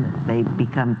 and they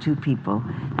become two people.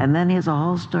 And then here's a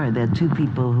whole story. There are two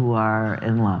people who are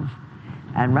in love.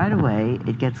 And right away,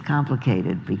 it gets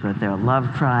complicated, because there are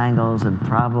love triangles and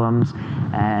problems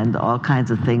and all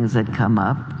kinds of things that come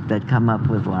up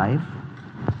with life.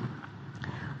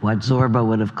 What Zorba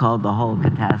would have called the whole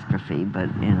catastrophe, but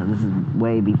this is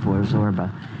way before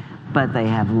Zorba. But they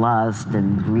have lust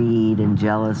and greed and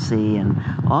jealousy and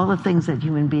all the things that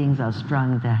human beings are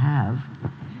strung to have.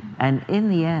 And in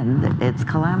the end, it's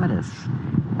calamitous.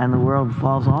 And the world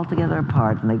falls altogether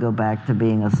apart, and they go back to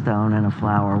being a stone and a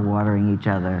flower watering each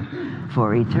other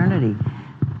for eternity.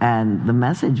 And the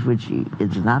message, which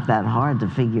it's not that hard to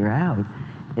figure out,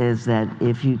 is that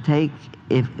if you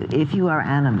are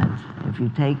animate, if you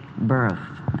take birth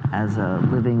as a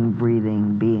living,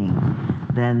 breathing being,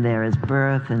 then there is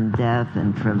birth and death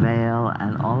and travail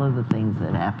and all of the things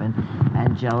that happen,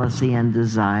 and jealousy and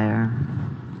desire.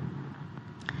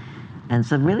 And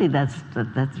so really that's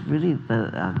really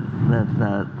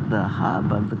the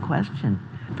hub of the question.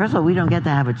 First of all, we don't get to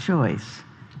have a choice.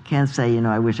 Can't say,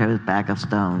 I wish I was back of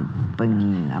stone.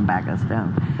 Bing, I'm back of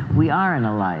stone. We are in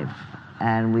a life,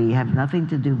 and we have nothing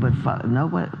to do but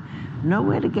nowhere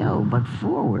to go but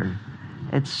forward.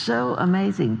 It's so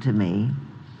amazing to me,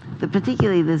 that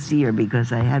particularly this year,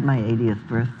 because I had my 80th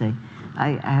birthday,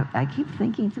 I keep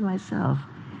thinking to myself,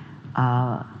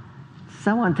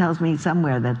 someone tells me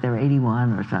somewhere that they're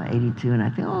 81 or 82, and I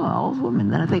think, old woman.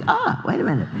 Then I think, wait a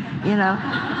minute,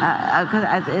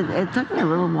 it took me a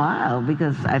little while,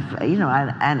 because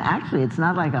and actually it's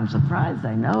not like I'm surprised.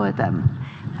 I know it.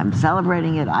 I'm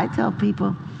celebrating it. I tell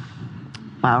people,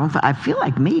 I feel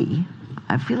like me.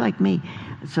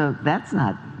 So that's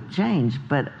not changed,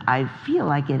 but I feel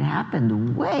like it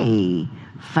happened way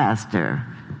faster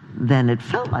than it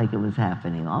felt like it was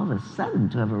happening, all of a sudden,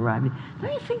 to have arrived.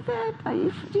 Don't you think that? Do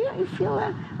you feel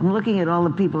that? I'm looking at all the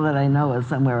people that I know are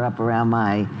somewhere up around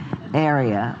my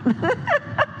area.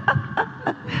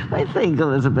 I think,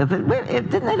 Elizabeth,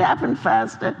 didn't it happen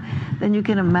faster than you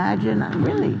can imagine?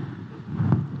 Really.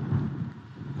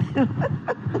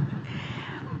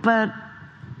 But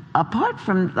apart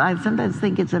from, I sometimes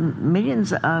think it's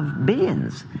millions of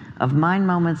billions of mind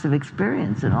moments of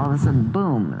experience, and all of a sudden,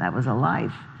 boom, that was a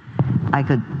life. I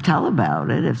could tell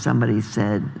about it if somebody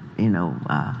said,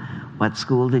 what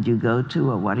school did you go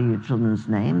to, or what are your children's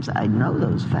names? I know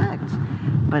those facts.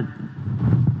 But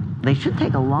they should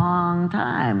take a long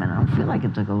time, and I don't feel like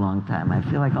it took a long time. I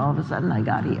feel like all of a sudden I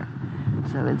got here.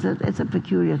 So it's a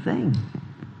peculiar thing.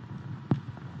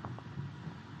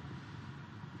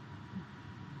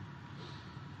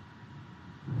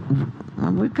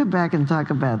 We'll come back and talk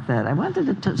about that. I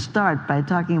wanted to start by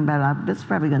talking about, this is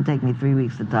probably going to take me 3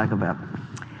 weeks to talk about.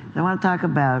 I want to talk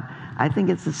about, I think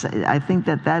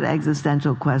that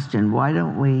existential question, why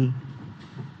don't we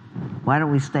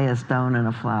stay a stone and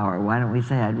a flower? Why don't we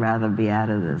say, I'd rather be out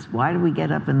of this? Why do we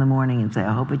get up in the morning and say,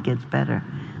 I hope it gets better?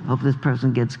 Hope this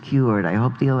person gets cured. I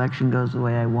hope the election goes the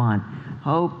way I want.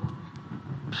 Hope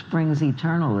springs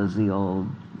eternal is the old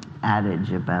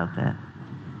adage about that.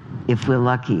 If we're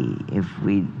lucky, if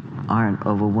we aren't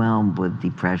overwhelmed with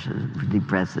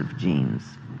depressive genes,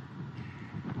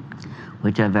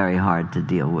 which are very hard to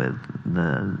deal with.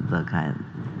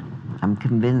 I'm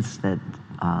convinced that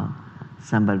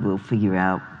somebody will figure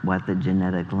out what the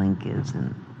genetic link is,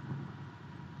 and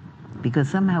because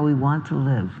somehow we want to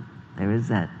live. There is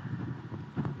that.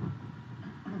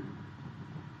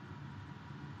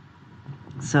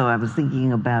 So I was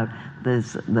thinking about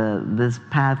this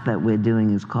path that we're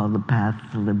doing is called the path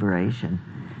to liberation.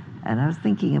 And I was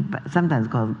thinking about, sometimes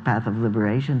called the path of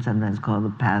liberation, sometimes called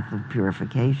the path of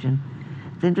purification.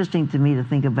 It's interesting to me to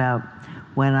think about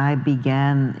when I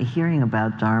began hearing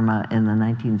about Dharma in the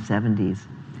 1970s.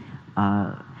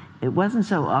 It wasn't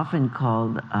so often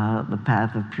called the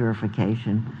path of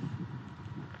purification,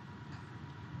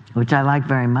 which I like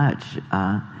very much.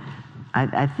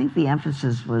 I think the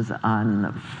emphasis was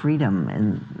on freedom,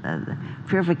 and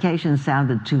purification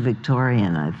sounded too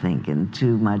Victorian, I think, and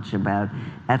too much about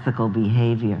ethical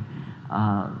behavior.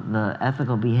 The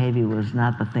ethical behavior was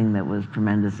not the thing that was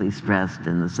tremendously stressed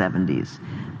in the 70s.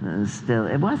 Still,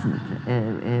 it wasn't.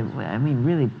 I mean,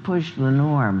 really pushed the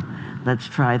norm. Let's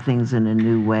try things in a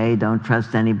new way. Don't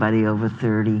trust anybody over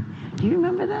 30. Do you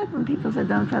remember that, when people said,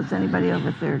 don't trust anybody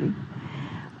over 30?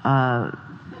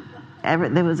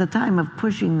 There was a time of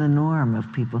pushing the norm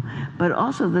of people, but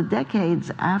also the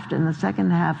decades after, in the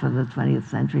second half of the 20th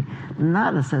century,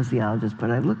 not a sociologist,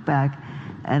 but I look back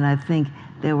and I think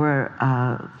there were,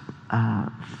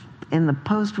 in the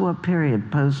post-war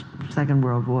period, post-Second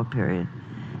World War period,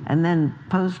 and then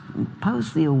post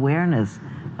the awareness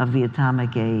of the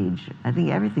atomic age, I think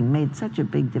everything made such a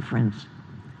big difference.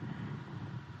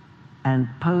 And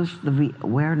post the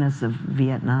awareness of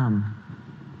Vietnam,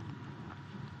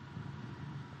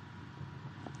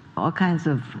 all kinds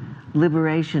of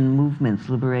liberation movements,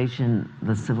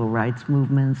 the civil rights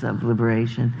movements of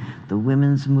liberation, the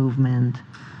women's movement,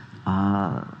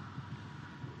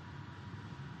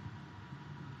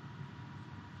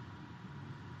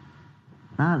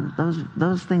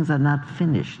 those things are not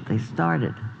finished. They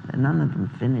started, and none of them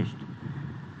finished.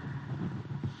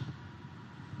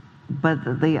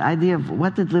 But the idea of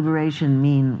what did liberation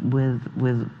mean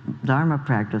with Dharma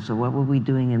practice, or what were we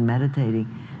doing in meditating?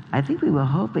 I think we were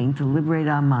hoping to liberate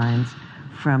our minds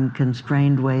from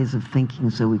constrained ways of thinking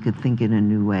so we could think in a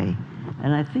new way.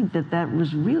 And I think that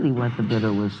was really what the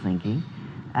Buddha was thinking,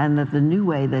 and that the new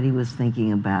way that he was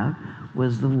thinking about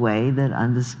was the way that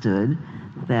understood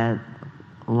that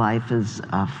life is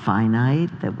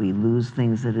finite, that we lose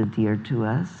things that are dear to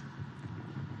us.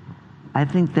 I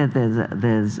think that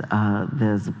there's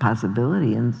a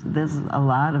possibility, and there's a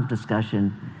lot of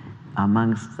discussion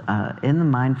amongst in the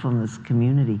mindfulness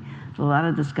community. There's a lot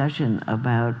of discussion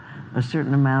about a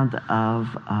certain amount of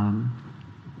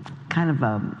kind of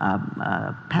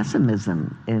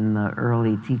pessimism in the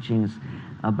early teachings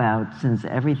about, since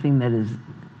everything that is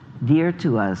dear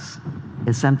to us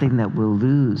is something that we'll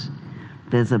lose.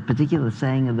 There's a particular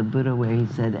saying of the Buddha where he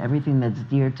said, everything that's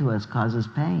dear to us causes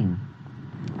pain.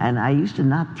 And I used to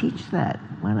not teach that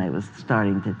when I was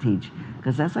starting to teach,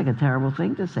 because that's like a terrible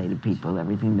thing to say to people.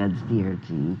 Everything that's dear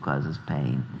to you causes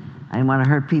pain. I didn't want to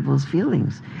hurt people's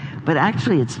feelings. But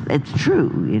actually, it's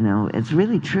true, you know, it's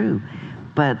really true.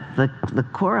 But the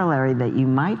corollary that you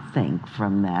might think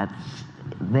from that,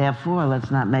 therefore,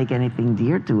 let's not make anything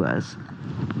dear to us,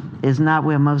 is not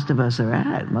where most of us are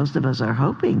at. Most of us are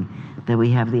hoping that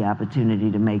we have the opportunity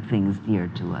to make things dear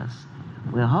to us.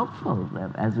 We're hopeful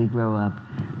that as we grow up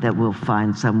that we'll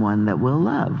find someone that we'll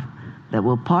love, that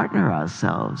we'll partner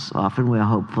ourselves. Often we're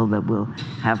hopeful that we'll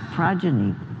have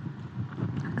progeny.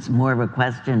 It's more of a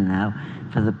question now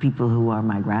for the people who are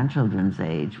my grandchildren's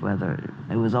age, whether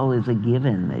it was always a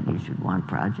given that you should want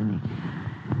progeny.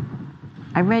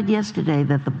 I read yesterday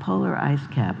that the polar ice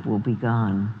cap will be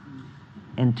gone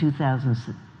in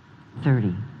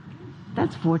 2030.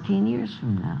 That's 14 years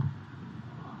from now.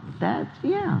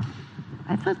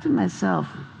 I thought to myself,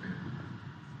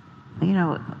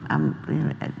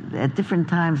 at different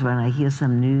times when I hear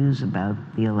some news about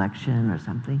the election or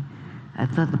something, I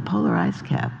thought the polar ice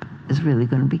cap is really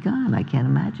going to be gone. I can't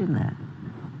imagine that.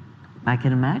 I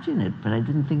can imagine it, but I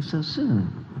didn't think so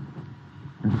soon.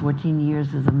 And 14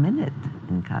 years is a minute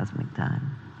in cosmic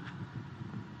time.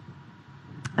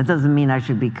 That doesn't mean I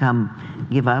should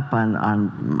give up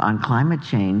on climate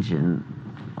change and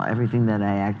everything that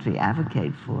I actually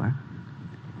advocate for,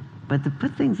 but to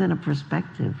put things in a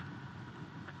perspective.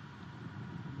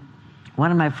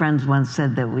 One of my friends once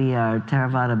said that we are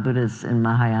Theravada Buddhists in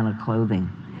Mahayana clothing.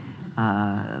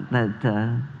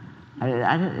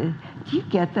 Do you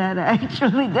get that,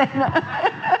 actually, Dana?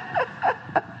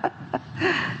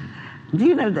 Do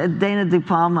you know that Dana De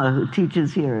Palma, who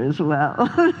teaches here as well?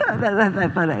 I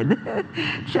thought I'd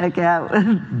check out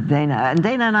Dana. And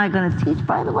Dana and I are going to teach,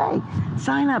 by the way.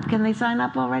 Sign up. Can they sign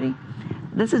up already?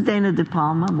 This is Dana De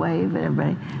Palma. Wave at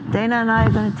everybody. Dana and I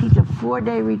are going to teach a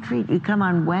 4-day retreat. You come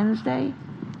on Wednesday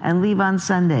and leave on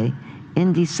Sunday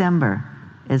in December.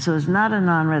 And so it's not a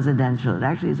non-residential. It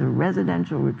actually is a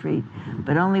residential retreat,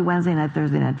 but only Wednesday night,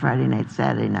 Thursday night, Friday night,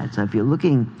 Saturday night. So if you're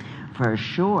looking for a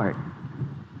short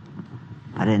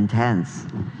but intense,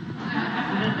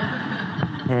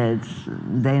 it's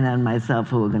Dana and myself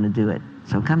who are going to do it.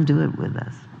 So come do it with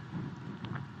us.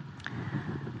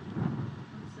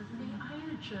 May I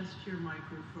adjust your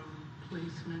microphone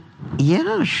placement?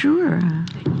 Yeah, sure.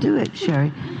 Do it,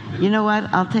 Sherry. You know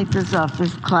what? I'll take this off.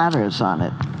 There's clatters on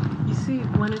it. You see,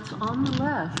 when it's on the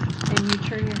left and you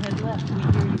turn your head left, we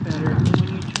hear you better. And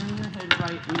when you turn your head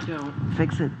right, we don't.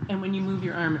 Fix it. And when you move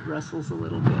your arm, it rustles a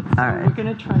little bit. All right. We're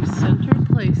going to try centered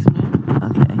placement.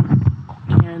 Okay.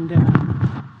 And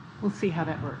we'll see how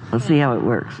that works. We'll see how it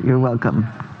works. You're welcome.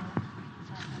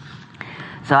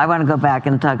 So I want to go back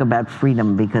and talk about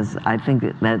freedom, because I think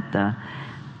that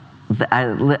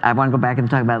I want to go back and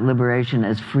talk about liberation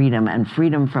as freedom, and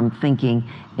freedom from thinking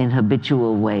in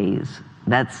habitual ways.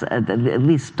 That's at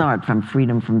least start from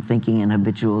freedom from thinking in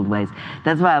habitual ways.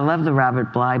 That's why I love the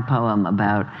Robert Bly poem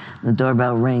about the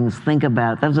doorbell rings. Think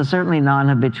about, those are certainly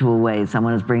non-habitual ways.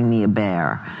 Someone is bringing me a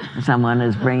bear. Someone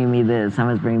is bringing me this.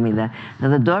 Someone's bringing me that. Now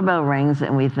the doorbell rings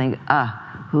and we think,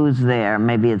 who's there?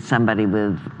 Maybe it's somebody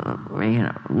with,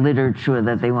 literature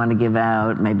that they want to give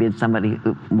out. Maybe it's somebody,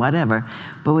 whatever.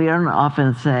 But we don't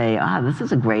often say, this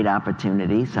is a great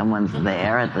opportunity. Someone's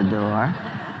there at the door.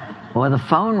 Or the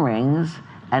phone rings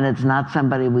and it's not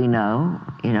somebody we know.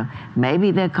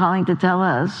 Maybe they're calling to tell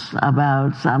us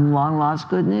about some long lost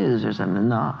good news or something.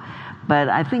 No, but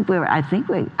I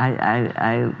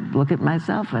look at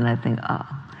myself and I think,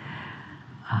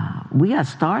 we are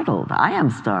startled. I am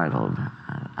startled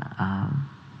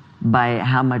by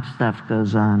how much stuff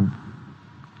goes on.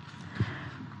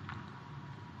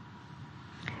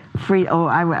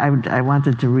 I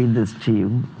wanted to read this to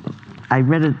you. I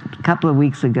read it a couple of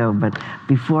weeks ago, but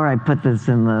before I put this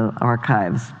in the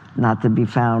archives, not to be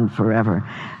found forever.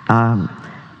 Some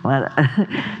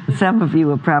of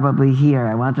you are probably here.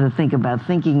 I wanted to think about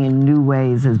thinking in new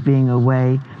ways as being a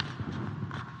way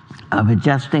of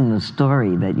adjusting the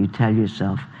story that you tell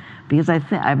yourself. Because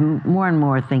I'm more and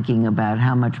more thinking about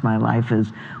how much my life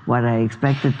is what I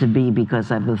expect it to be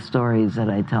because of the stories that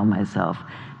I tell myself.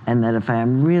 And that if I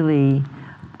am really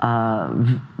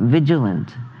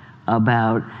vigilant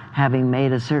about having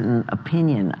made a certain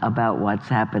opinion about what's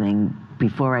happening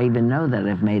before I even know that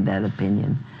I've made that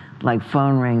opinion. Like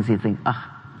phone rings, you think,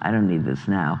 I don't need this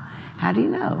now. How do you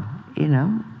know?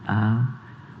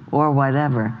 Or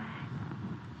whatever.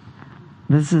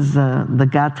 This is the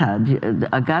gatha.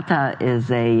 A gatha is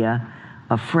a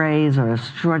phrase or a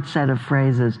short set of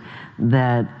phrases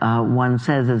that one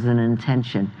says as an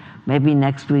intention. Maybe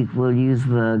next week we'll use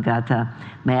the gatha,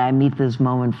 may I meet this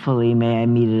moment fully, may I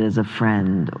meet it as a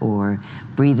friend, or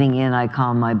breathing in, I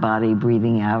calm my body,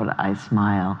 breathing out, I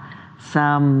smile.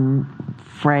 Some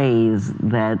phrase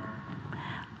that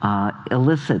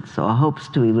elicits or hopes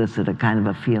to elicit a kind of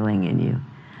a feeling in you.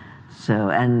 So,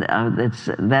 and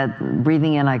it's that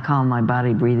breathing in, I calm my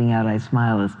body, breathing out, I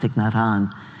smile is Thich Nhat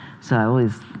Hanh. So I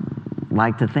always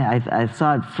like to think, I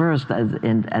saw it first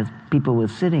as people were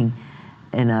sitting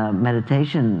in a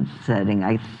meditation setting.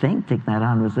 I think Thich Nhat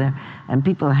Hanh was there, and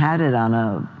people had it on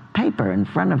a paper in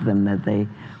front of them that they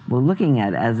were looking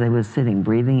at as they were sitting.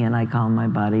 Breathing in, I calm my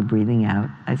body. Breathing out,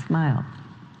 I smile.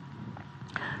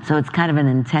 So it's kind of an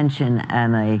intention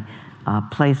and a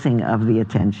placing of the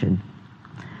attention.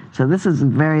 So this is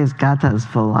various gathas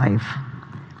for life.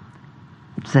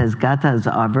 It says gathas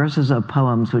are verses or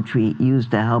poems which we use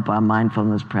to help our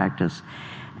mindfulness practice.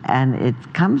 And it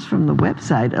comes from the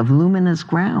website of Luminous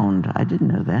Ground. I didn't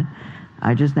know that.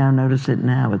 I just now notice it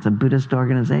now. It's a Buddhist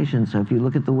organization. So if you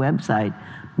look at the website,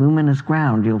 Luminous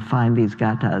Ground, you'll find these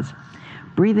gathas.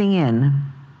 Breathing in,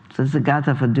 so it's a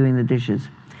gatha for doing the dishes.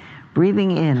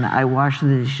 Breathing in, I wash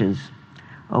the dishes,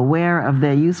 aware of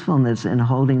their usefulness in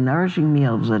holding nourishing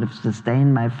meals that have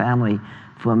sustained my family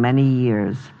for many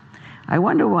years. I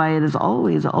wonder why it is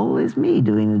always me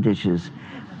doing the dishes,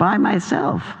 by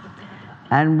myself.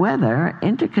 And whether,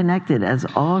 interconnected as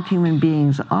all human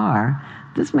beings are,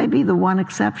 this may be the one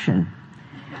exception.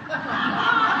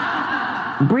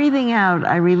 Breathing out,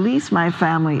 I release my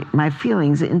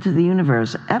feelings into the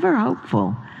universe, ever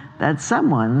hopeful that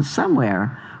someone,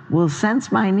 somewhere, will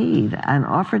sense my need and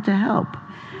offer to help.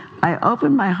 I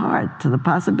open my heart to the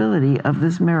possibility of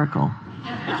this miracle.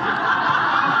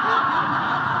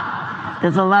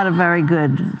 There's a lot of very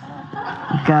good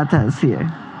gathas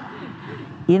here.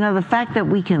 You know, the fact that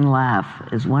we can laugh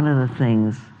is one of the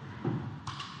things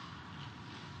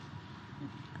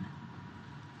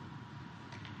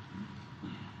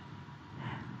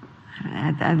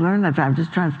I learned that. I'm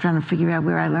just trying to figure out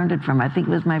where I learned it from. I think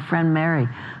it was my friend Mary,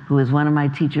 who was one of my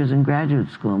teachers in graduate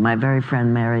school, my very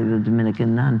friend Mary, the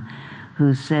Dominican nun,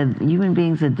 who said human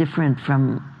beings are different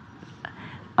from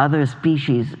other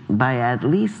species by at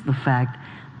least the fact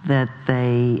that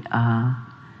they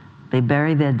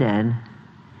bury their dead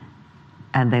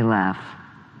and they laugh.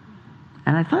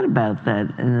 And I thought about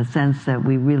that in the sense that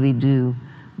we really do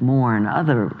mourn.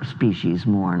 Other species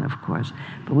mourn, of course.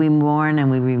 But we mourn and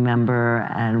we remember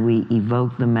and we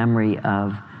evoke the memory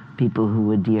of people who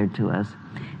were dear to us.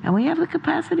 And we have the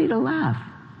capacity to laugh.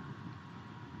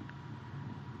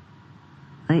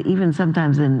 Even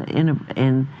sometimes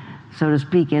in so to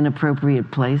speak, inappropriate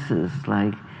places.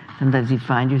 Like sometimes you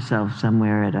find yourself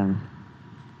somewhere at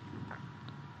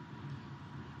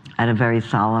a very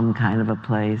solemn kind of a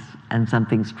place and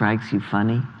something strikes you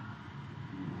funny.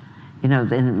 You know,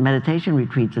 in meditation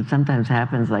retreats, it sometimes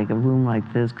happens like a room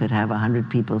like this could have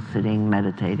 100 people sitting,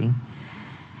 meditating.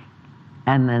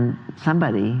 And then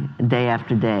somebody, day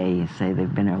after day, say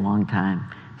they've been here a long time,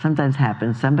 sometimes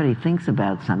happens, somebody thinks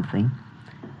about something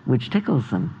which tickles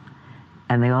them.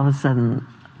 And they all of a sudden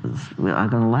are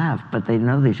going to laugh, but they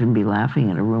know they shouldn't be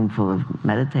laughing in a room full of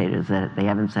meditators that they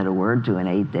haven't said a word to in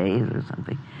 8 days or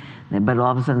something. But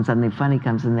all of a sudden something funny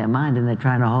comes in their mind and they're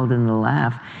trying to hold in the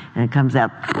laugh and it comes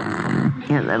out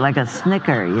like a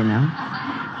snicker, you know.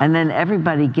 And then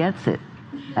everybody gets it.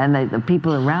 And the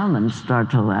people around them start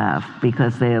to laugh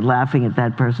because they are laughing at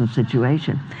that person's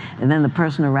situation. And then the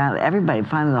person around, everybody,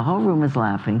 finally the whole room is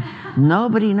laughing.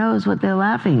 Nobody knows what they're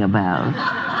laughing about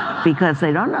because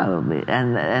they don't know.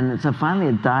 And so finally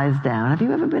it dies down. Have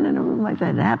you ever been in a room like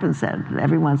that? It happens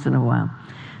every once in a while.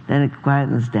 Then it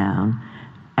quietens down.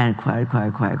 And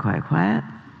quiet.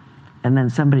 And then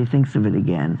somebody thinks of it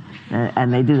again.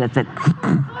 And they do that,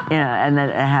 and then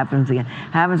it happens again.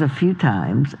 Happens a few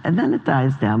times, and then it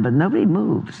dies down, but nobody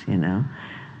moves, you know.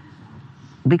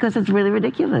 Because it's really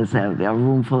ridiculous, a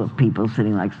room full of people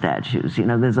sitting like statues. You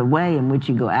know, there's a way in which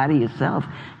you go out of yourself.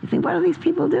 You think, what are these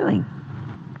people doing?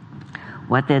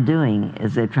 What they're doing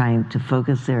is they're trying to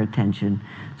focus their attention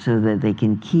so that they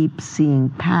can keep seeing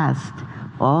past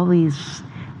all these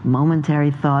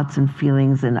momentary thoughts and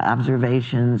feelings and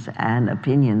observations and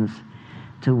opinions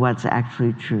to what's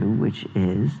actually true, which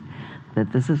is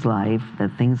that this is life,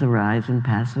 that things arise and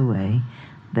pass away,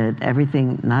 that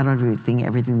everything, not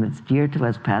everything that's dear to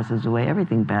us passes away,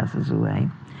 everything passes away,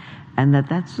 and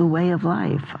that's the way of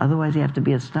life. Otherwise you have to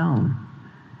be a stone.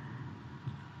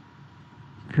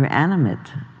 If you're animate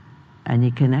and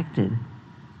you're connected,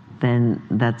 then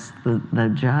that's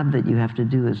the job that you have to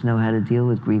do is know how to deal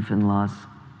with grief and loss.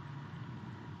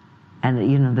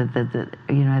 And you know,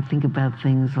 I think about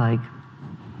things like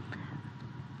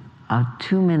a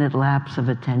 2-minute lapse of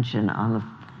attention on the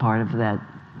part of that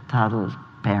toddler's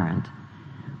parent,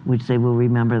 which they will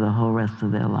remember the whole rest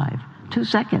of their life. 2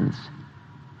 seconds,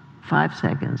 5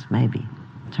 seconds, maybe.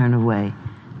 Turn away,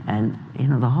 and you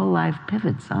know the whole life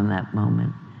pivots on that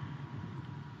moment.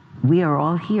 We are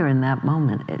all here in that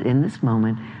moment, in this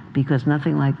moment, because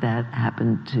nothing like that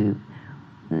happened to.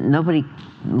 Nobody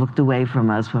looked away from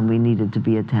us when we needed to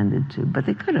be attended to, but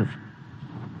they could have.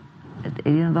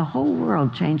 You know, the whole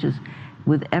world changes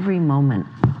with every moment.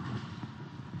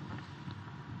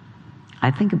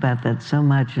 I think about that so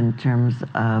much in terms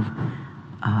of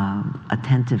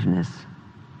attentiveness.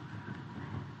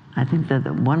 I think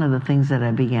that one of the things that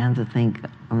I began to think,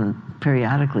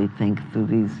 periodically think through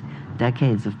these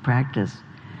decades of practice,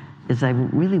 is I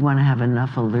really want to have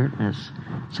enough alertness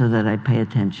so that I pay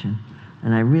attention.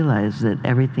 And I realize that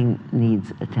everything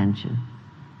needs attention.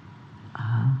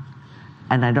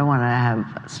 And I don't want to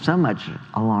have so much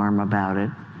alarm about it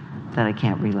that I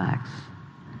can't relax.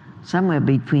 Somewhere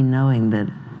between knowing that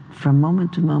from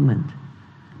moment to moment,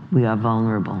 we are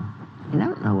vulnerable. You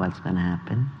don't know what's going to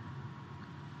happen.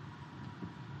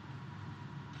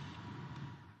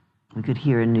 We could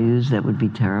hear a news that would be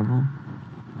terrible.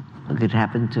 It could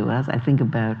happen to us. I think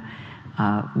about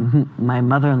my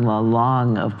mother-in-law,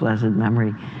 Long, of blessed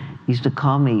memory, used to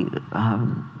call me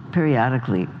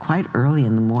periodically, quite early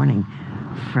in the morning,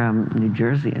 from New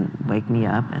Jersey and wake me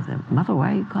up and said, "Mother,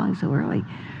 why are you calling so early?"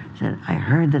 I said, "I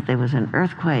heard that there was an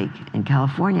earthquake in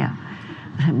California."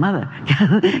 I said, Mother,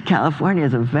 California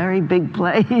is a very big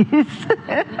place.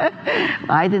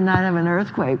 I did not have an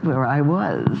earthquake where I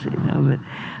was,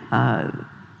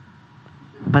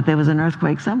 but there was an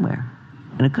earthquake somewhere,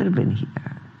 and it could have been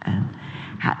here. And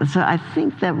so I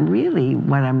think that really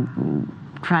what I'm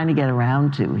trying to get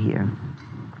around to here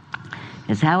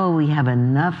is how will we have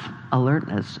enough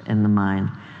alertness in the mind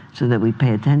so that we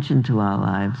pay attention to our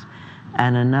lives,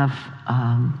 and enough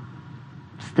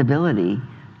stability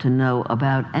to know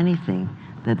about anything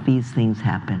that these things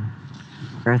happen.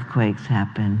 Earthquakes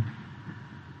happen.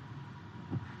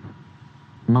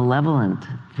 Malevolent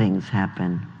things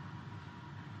happen.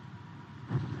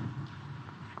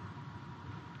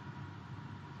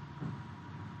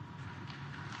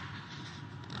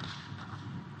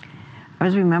 I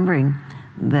was remembering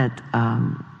that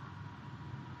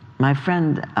my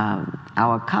friend,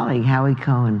 our colleague, Howie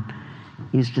Cohen,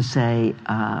 used to say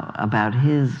about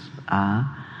his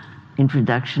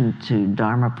introduction to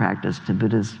Dharma practice, to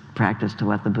Buddha's practice, to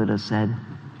what the Buddha said,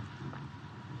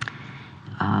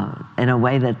 in a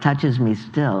way that touches me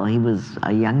still. He was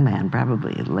a young man,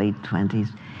 probably late 20s,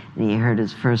 and he heard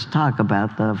his first talk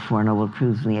about the Four Noble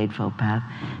Truths and the Eightfold Path.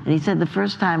 And he said, the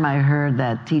first time I heard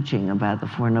that teaching about the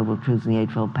Four Noble Truths and the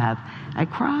Eightfold Path, I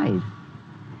cried.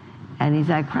 And he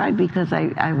said, I cried because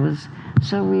I was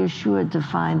so reassured to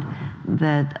find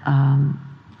that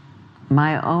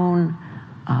my own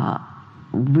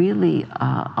really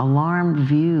alarmed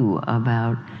view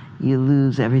about you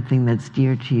lose everything that's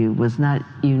dear to you was not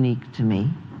unique to me,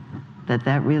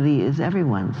 that really is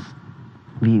everyone's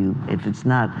view. If it's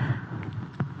not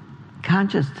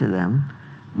conscious to them,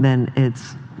 then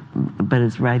it's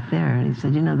right there. And he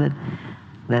said,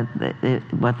 that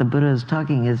what the Buddha is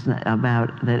talking is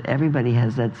about, that everybody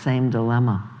has that same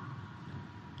dilemma.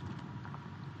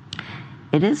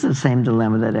 It is the same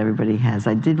dilemma that everybody has.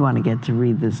 I did want to get to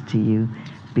read this to you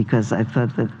because I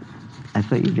thought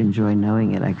you'd enjoy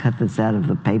knowing it. I cut this out of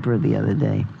the paper the other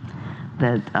day.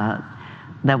 That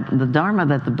the Dharma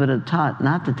that the Buddha taught,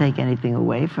 not to take anything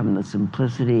away from the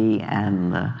simplicity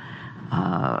and the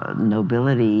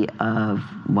nobility of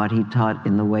what he taught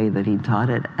in the way that he taught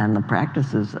it, and the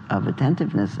practices of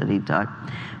attentiveness that he taught,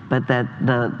 but that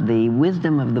the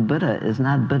wisdom of the Buddha is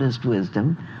not Buddhist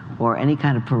wisdom or any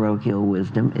kind of parochial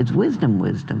wisdom. It's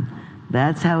wisdom.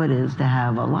 That's how it is to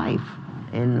have a life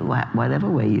in whatever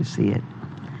way you see it.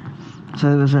 So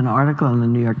there was an article in the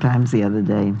New York Times the other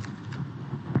day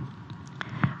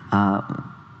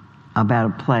about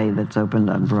a play that's opened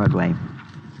on Broadway.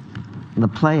 The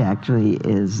play actually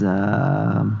is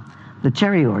The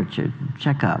Cherry Orchard,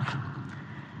 Chekhov.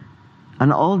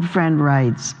 An old friend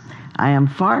writes, I am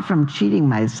far from cheating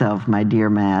myself, my dear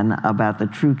man, about the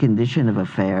true condition of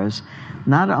affairs.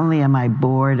 Not only am I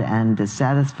bored and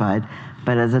dissatisfied,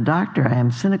 but as a doctor I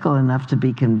am cynical enough to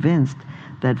be convinced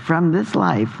that from this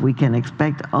life we can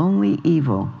expect only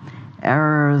evil,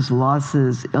 errors,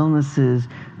 losses, illnesses,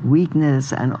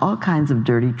 weakness, and all kinds of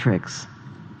dirty tricks.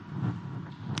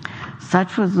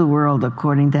 Such was the world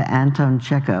according to Anton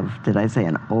Chekhov, did I say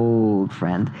an old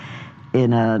friend,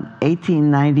 in a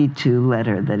 1892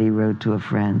 letter that he wrote to a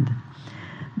friend.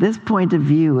 This point of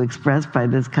view, expressed by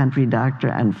this country doctor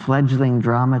and fledgling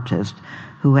dramatist,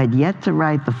 who had yet to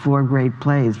write the 4 great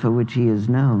plays for which he is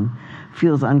known,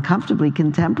 feels uncomfortably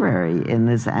contemporary in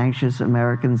this anxious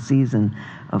American season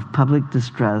of public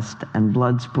distrust and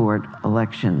blood sport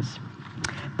elections.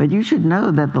 But you should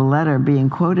know that the letter being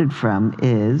quoted from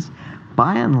is,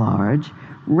 by and large,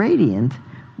 radiant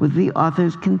with the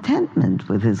author's contentment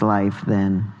with his life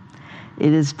then.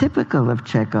 It is typical of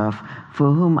Chekhov,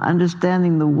 for whom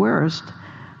understanding the worst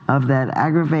of that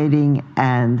aggravating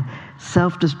and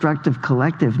self-destructive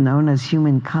collective known as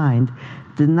humankind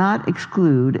did not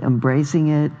exclude embracing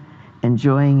it,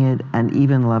 enjoying it, and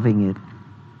even loving it.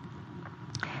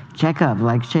 Chekhov,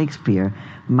 like Shakespeare,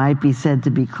 might be said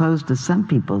to be close to some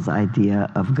people's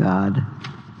idea of God.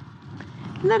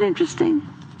 Isn't that interesting?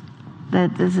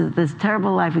 That this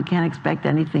terrible life, we can't expect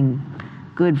anything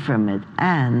good from it,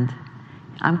 and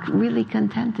I'm really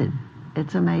contented.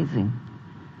 It's amazing.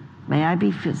 May I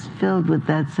be filled with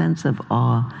that sense of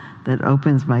awe that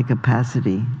opens my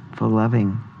capacity for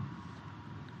loving.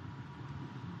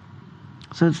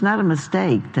 So it's not a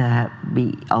mistake to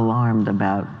be alarmed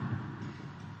about.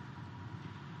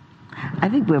 I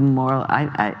think we're more,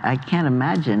 I can't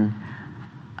imagine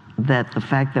that the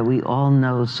fact that we all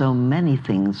know so many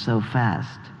things so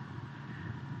fast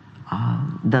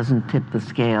doesn't tip the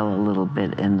scale a little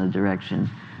bit in the direction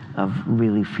of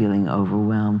really feeling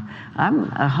overwhelmed. I'm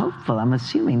hopeful. I'm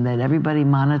assuming that everybody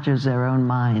monitors their own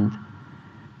mind.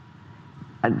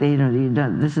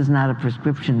 this is not a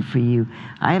prescription for you.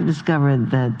 I have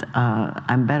discovered that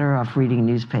I'm better off reading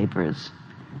newspapers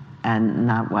and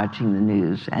not watching the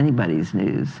news, anybody's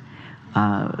news,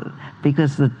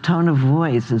 because the tone of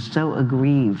voice is so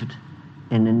aggrieved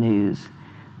in the news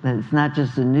that it's not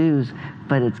just the news,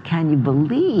 but it's, can you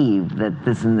believe that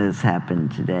this and this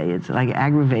happened today? It's like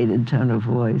aggravated tone of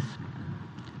voice.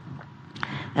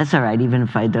 That's all right, even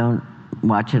if I don't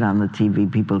watch it on the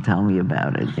TV, people tell me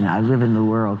about it. I live in the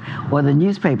world, or the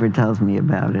newspaper tells me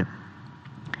about it.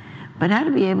 But how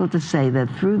to be able to say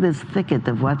that through this thicket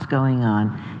of what's going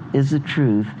on is the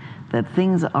truth, that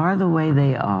things are the way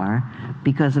they are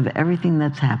because of everything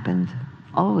that's happened.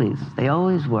 Always. They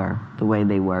always were the way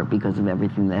they were because of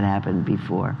everything that happened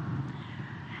before.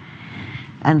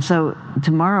 And so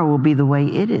tomorrow will be the way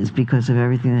it is because of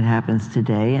everything that happens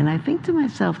today. And I think to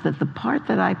myself that the part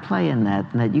that I play in that,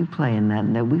 and that you play in that,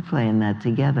 and that we play in that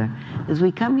together, is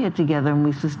we come here together and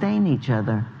we sustain each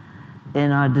other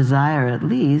in our desire, at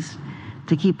least,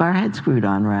 to keep our head screwed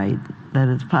on right. That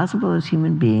it's possible as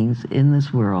human beings in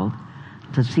this world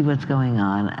to see what's going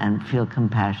on and feel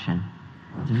compassion.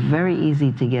 It's very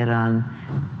easy to get on...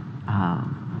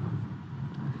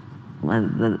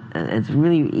 it's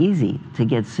really easy to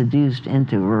get seduced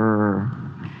into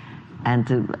and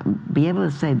to be able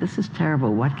to say, this is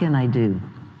terrible, what can I do?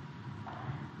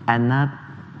 And not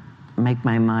make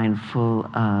my mind full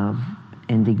of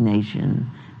indignation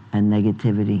and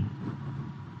negativity.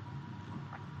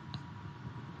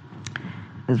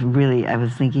 It's really, I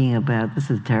was thinking about, this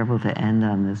is terrible to end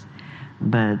on this,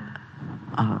 but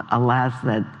alas,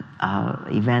 that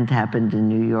event happened in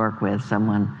New York where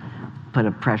someone put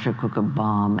a pressure cooker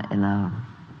bomb in a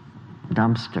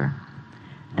dumpster.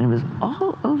 And it was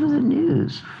all over the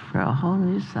news for a whole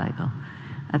news cycle.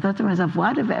 I thought to myself,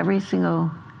 what if every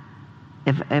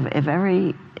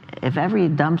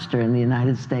dumpster in the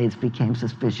United States became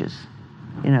suspicious?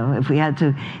 If we had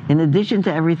to, in addition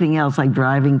to everything else, like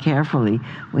driving carefully,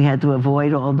 we had to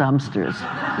avoid all dumpsters,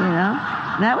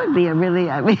 That would be a really,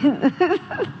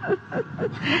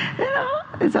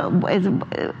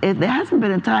 there hasn't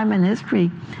been a time in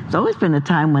history, there's always been a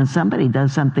time when somebody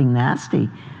does something nasty,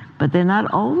 but they're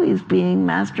not always being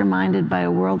masterminded by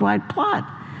a worldwide plot.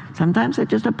 Sometimes they're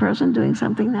just a person doing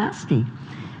something nasty.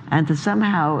 And to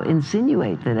somehow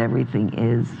insinuate that everything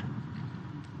is,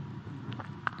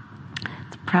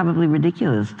 it's probably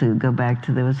ridiculous to go back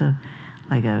to, there was a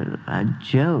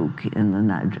joke in the,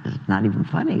 not even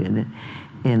funny,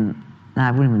 I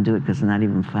wouldn't even do it because it's not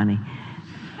even funny.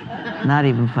 Not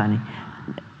even funny.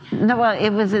 No, well,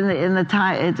 it was in the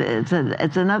time.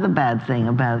 It's another bad thing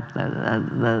about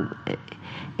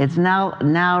it's now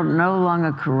no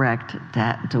longer correct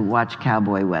to watch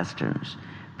cowboy westerns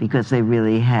because they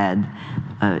really had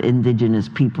indigenous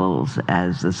peoples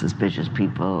as the suspicious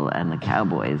people and the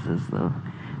cowboys as the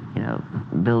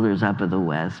builders up of the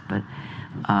West. But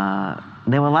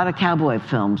there were a lot of cowboy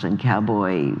films and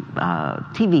cowboy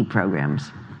TV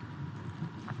programs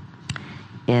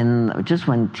just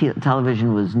when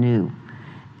television was new.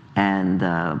 And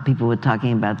people were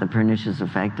talking about the pernicious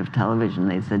effect of television.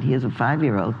 They said, here's a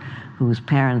 5-year-old whose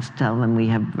parents tell them, we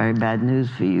have very bad news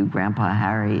for you, Grandpa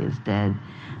Harry is dead.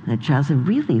 And the child said,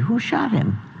 really, who shot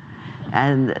him?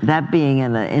 And that being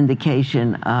an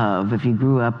indication of, if you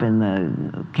grew up in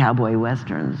the cowboy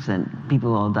westerns, and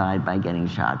people all died by getting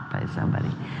shot by somebody.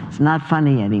 It's not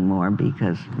funny anymore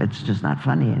because it's just not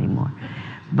funny anymore.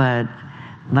 But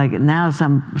like now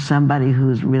somebody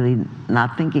who's really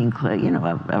not thinking clear,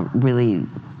 a really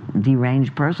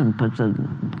deranged person puts a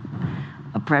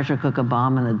pressure cooker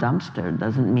bomb in a dumpster. It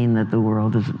doesn't mean that the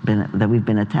world that we've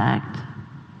been attacked.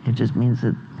 It just means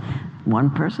that one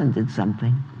person did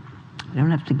something. We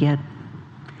don't have to get,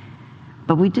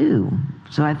 but we do.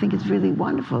 So I think it's really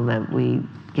wonderful that we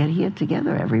get here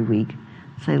together every week.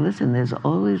 Say, listen, there's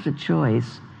always a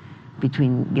choice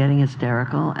between getting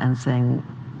hysterical and saying,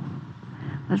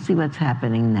 let's see what's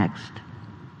happening next.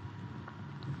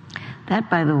 That,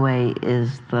 by the way,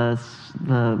 is the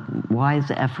wise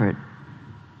effort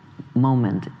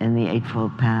moment in the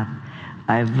Eightfold Path.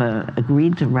 I've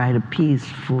agreed to write a piece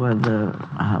for the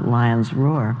Lion's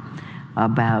Roar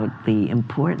about the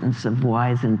importance of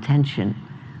wise intention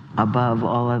above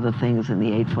all other things in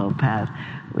the Eightfold Path,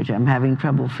 which I'm having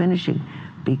trouble finishing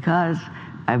because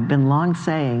I've been long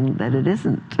saying that it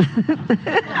isn't.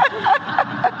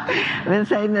 I've been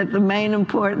saying that the main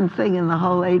important thing in the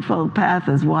whole Eightfold Path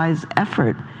is wise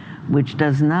effort, which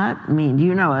does not mean,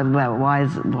 you know about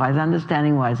wise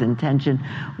understanding, wise intention,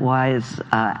 wise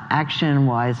action,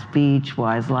 wise speech,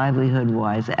 wise livelihood,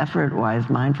 wise effort, wise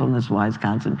mindfulness, wise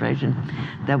concentration.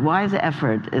 That wise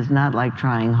effort is not like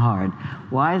trying hard.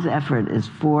 Wise effort is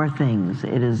 4 things.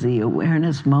 It is the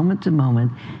awareness moment to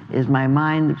moment. Is my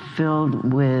mind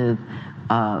filled with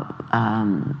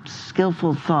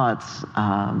skillful thoughts,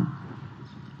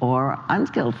 or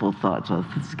unskillful thoughts, or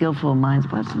skillful minds?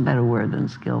 What's a better word than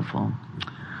skillful?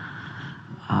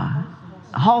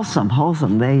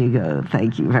 Wholesome, there you go.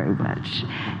 Thank you very much.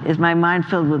 Is my mind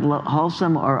filled with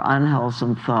wholesome or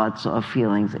unwholesome thoughts or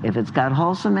feelings? If it's got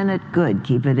wholesome in it, good,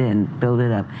 keep it in, build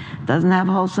it up. Doesn't have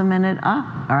wholesome in it, all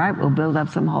right, we'll build up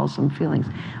some wholesome feelings.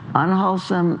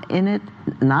 Unwholesome in it,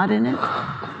 not in it?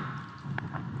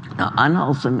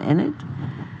 Unwholesome in it,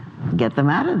 get them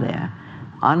out of there.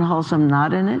 Unwholesome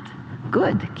not in it,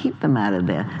 good, keep them out of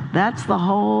there. That's the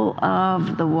whole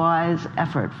of the wise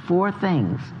effort, 4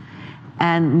 things.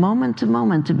 And moment to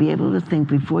moment, to be able to think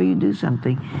before you do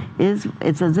something,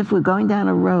 it's as if we're going down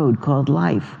a road called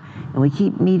life, and we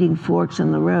keep meeting forks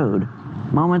in the road,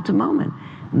 moment to moment.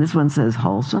 And this one says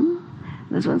wholesome,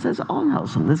 this one says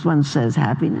unwholesome, this one says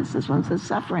happiness, this one says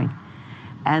suffering.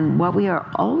 And what we are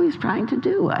always trying to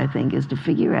do, I think, is to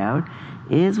figure out,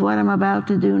 is what I'm about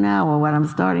to do now, or what I'm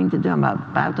starting to do, I'm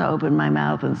about to open my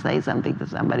mouth and say something to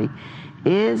somebody,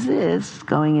 is this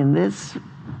going in this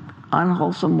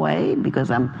unwholesome way because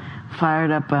I'm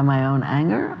fired up by my own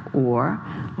anger, or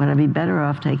would I be better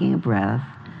off taking a breath,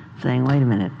 saying, wait a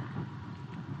minute,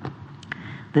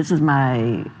 this is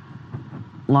my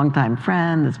longtime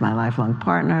friend, this is my lifelong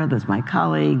partner, this is my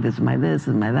colleague, this is my this, this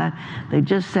is my that. They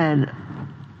just said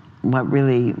what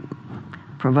really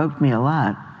provoked me a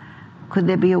lot. Could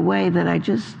there be a way that I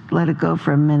just let it go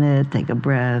for a minute, take a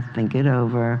breath, think it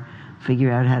over,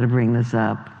 figure out how to bring this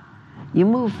up? You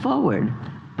move forward,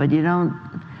 but you don't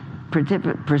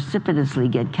precipitously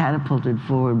get catapulted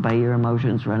forward by your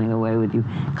emotions running away with you,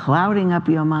 clouding up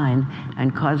your mind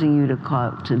and causing you to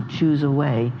choose a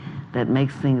way that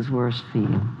makes things worse for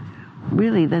you.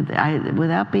 Really,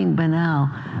 without being banal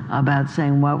about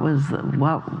saying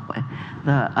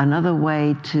another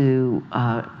way to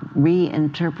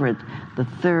reinterpret the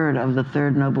third of the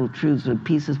third noble truths, that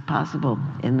peace is possible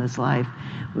in this life.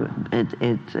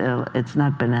 It's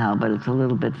not banal, but it's a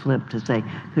little bit flipped to say,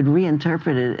 could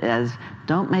reinterpret it as,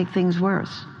 don't make things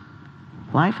worse.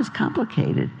 Life is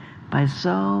complicated by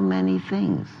so many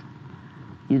things.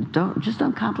 Just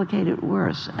don't complicate it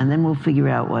worse, and then we'll figure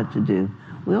out what to do.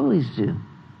 We always do,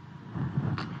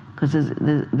 because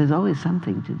there's always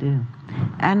something to do.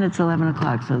 And it's 11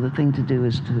 o'clock, so the thing to do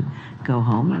is to go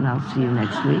home, and I'll see you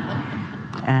next week.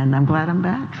 And I'm glad I'm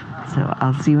back, so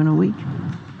I'll see you in a week.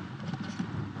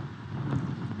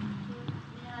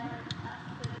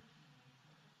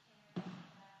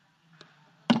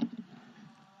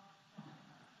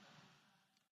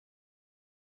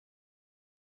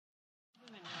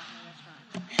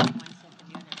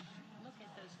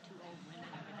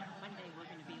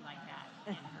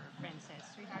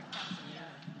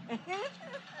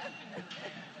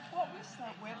 What was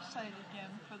that website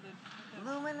again for the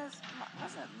Luminous,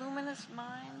 was it Luminous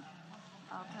Mind?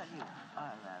 I'll tell you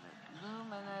about it.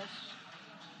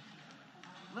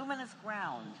 Luminous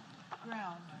Ground.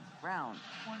 Ground.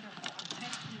 Wonderful.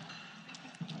 Thank you.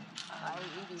 Hi,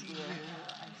 Edie dear.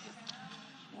 I just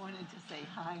wanted to say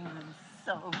hi, and I'm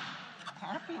so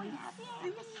happy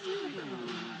to see you.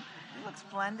 You look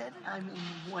splendid. I'm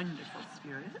in wonderful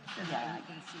spirits. And Yeah, I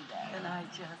can see that. And I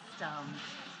just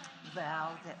vow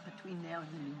that between now and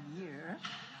the new year.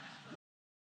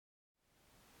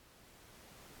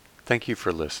 Thank you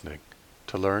for listening.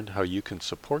 To learn how you can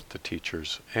support the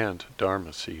teachers and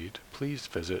Dharma Seed, please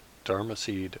visit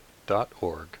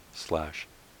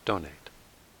dharmaseed.org/donate.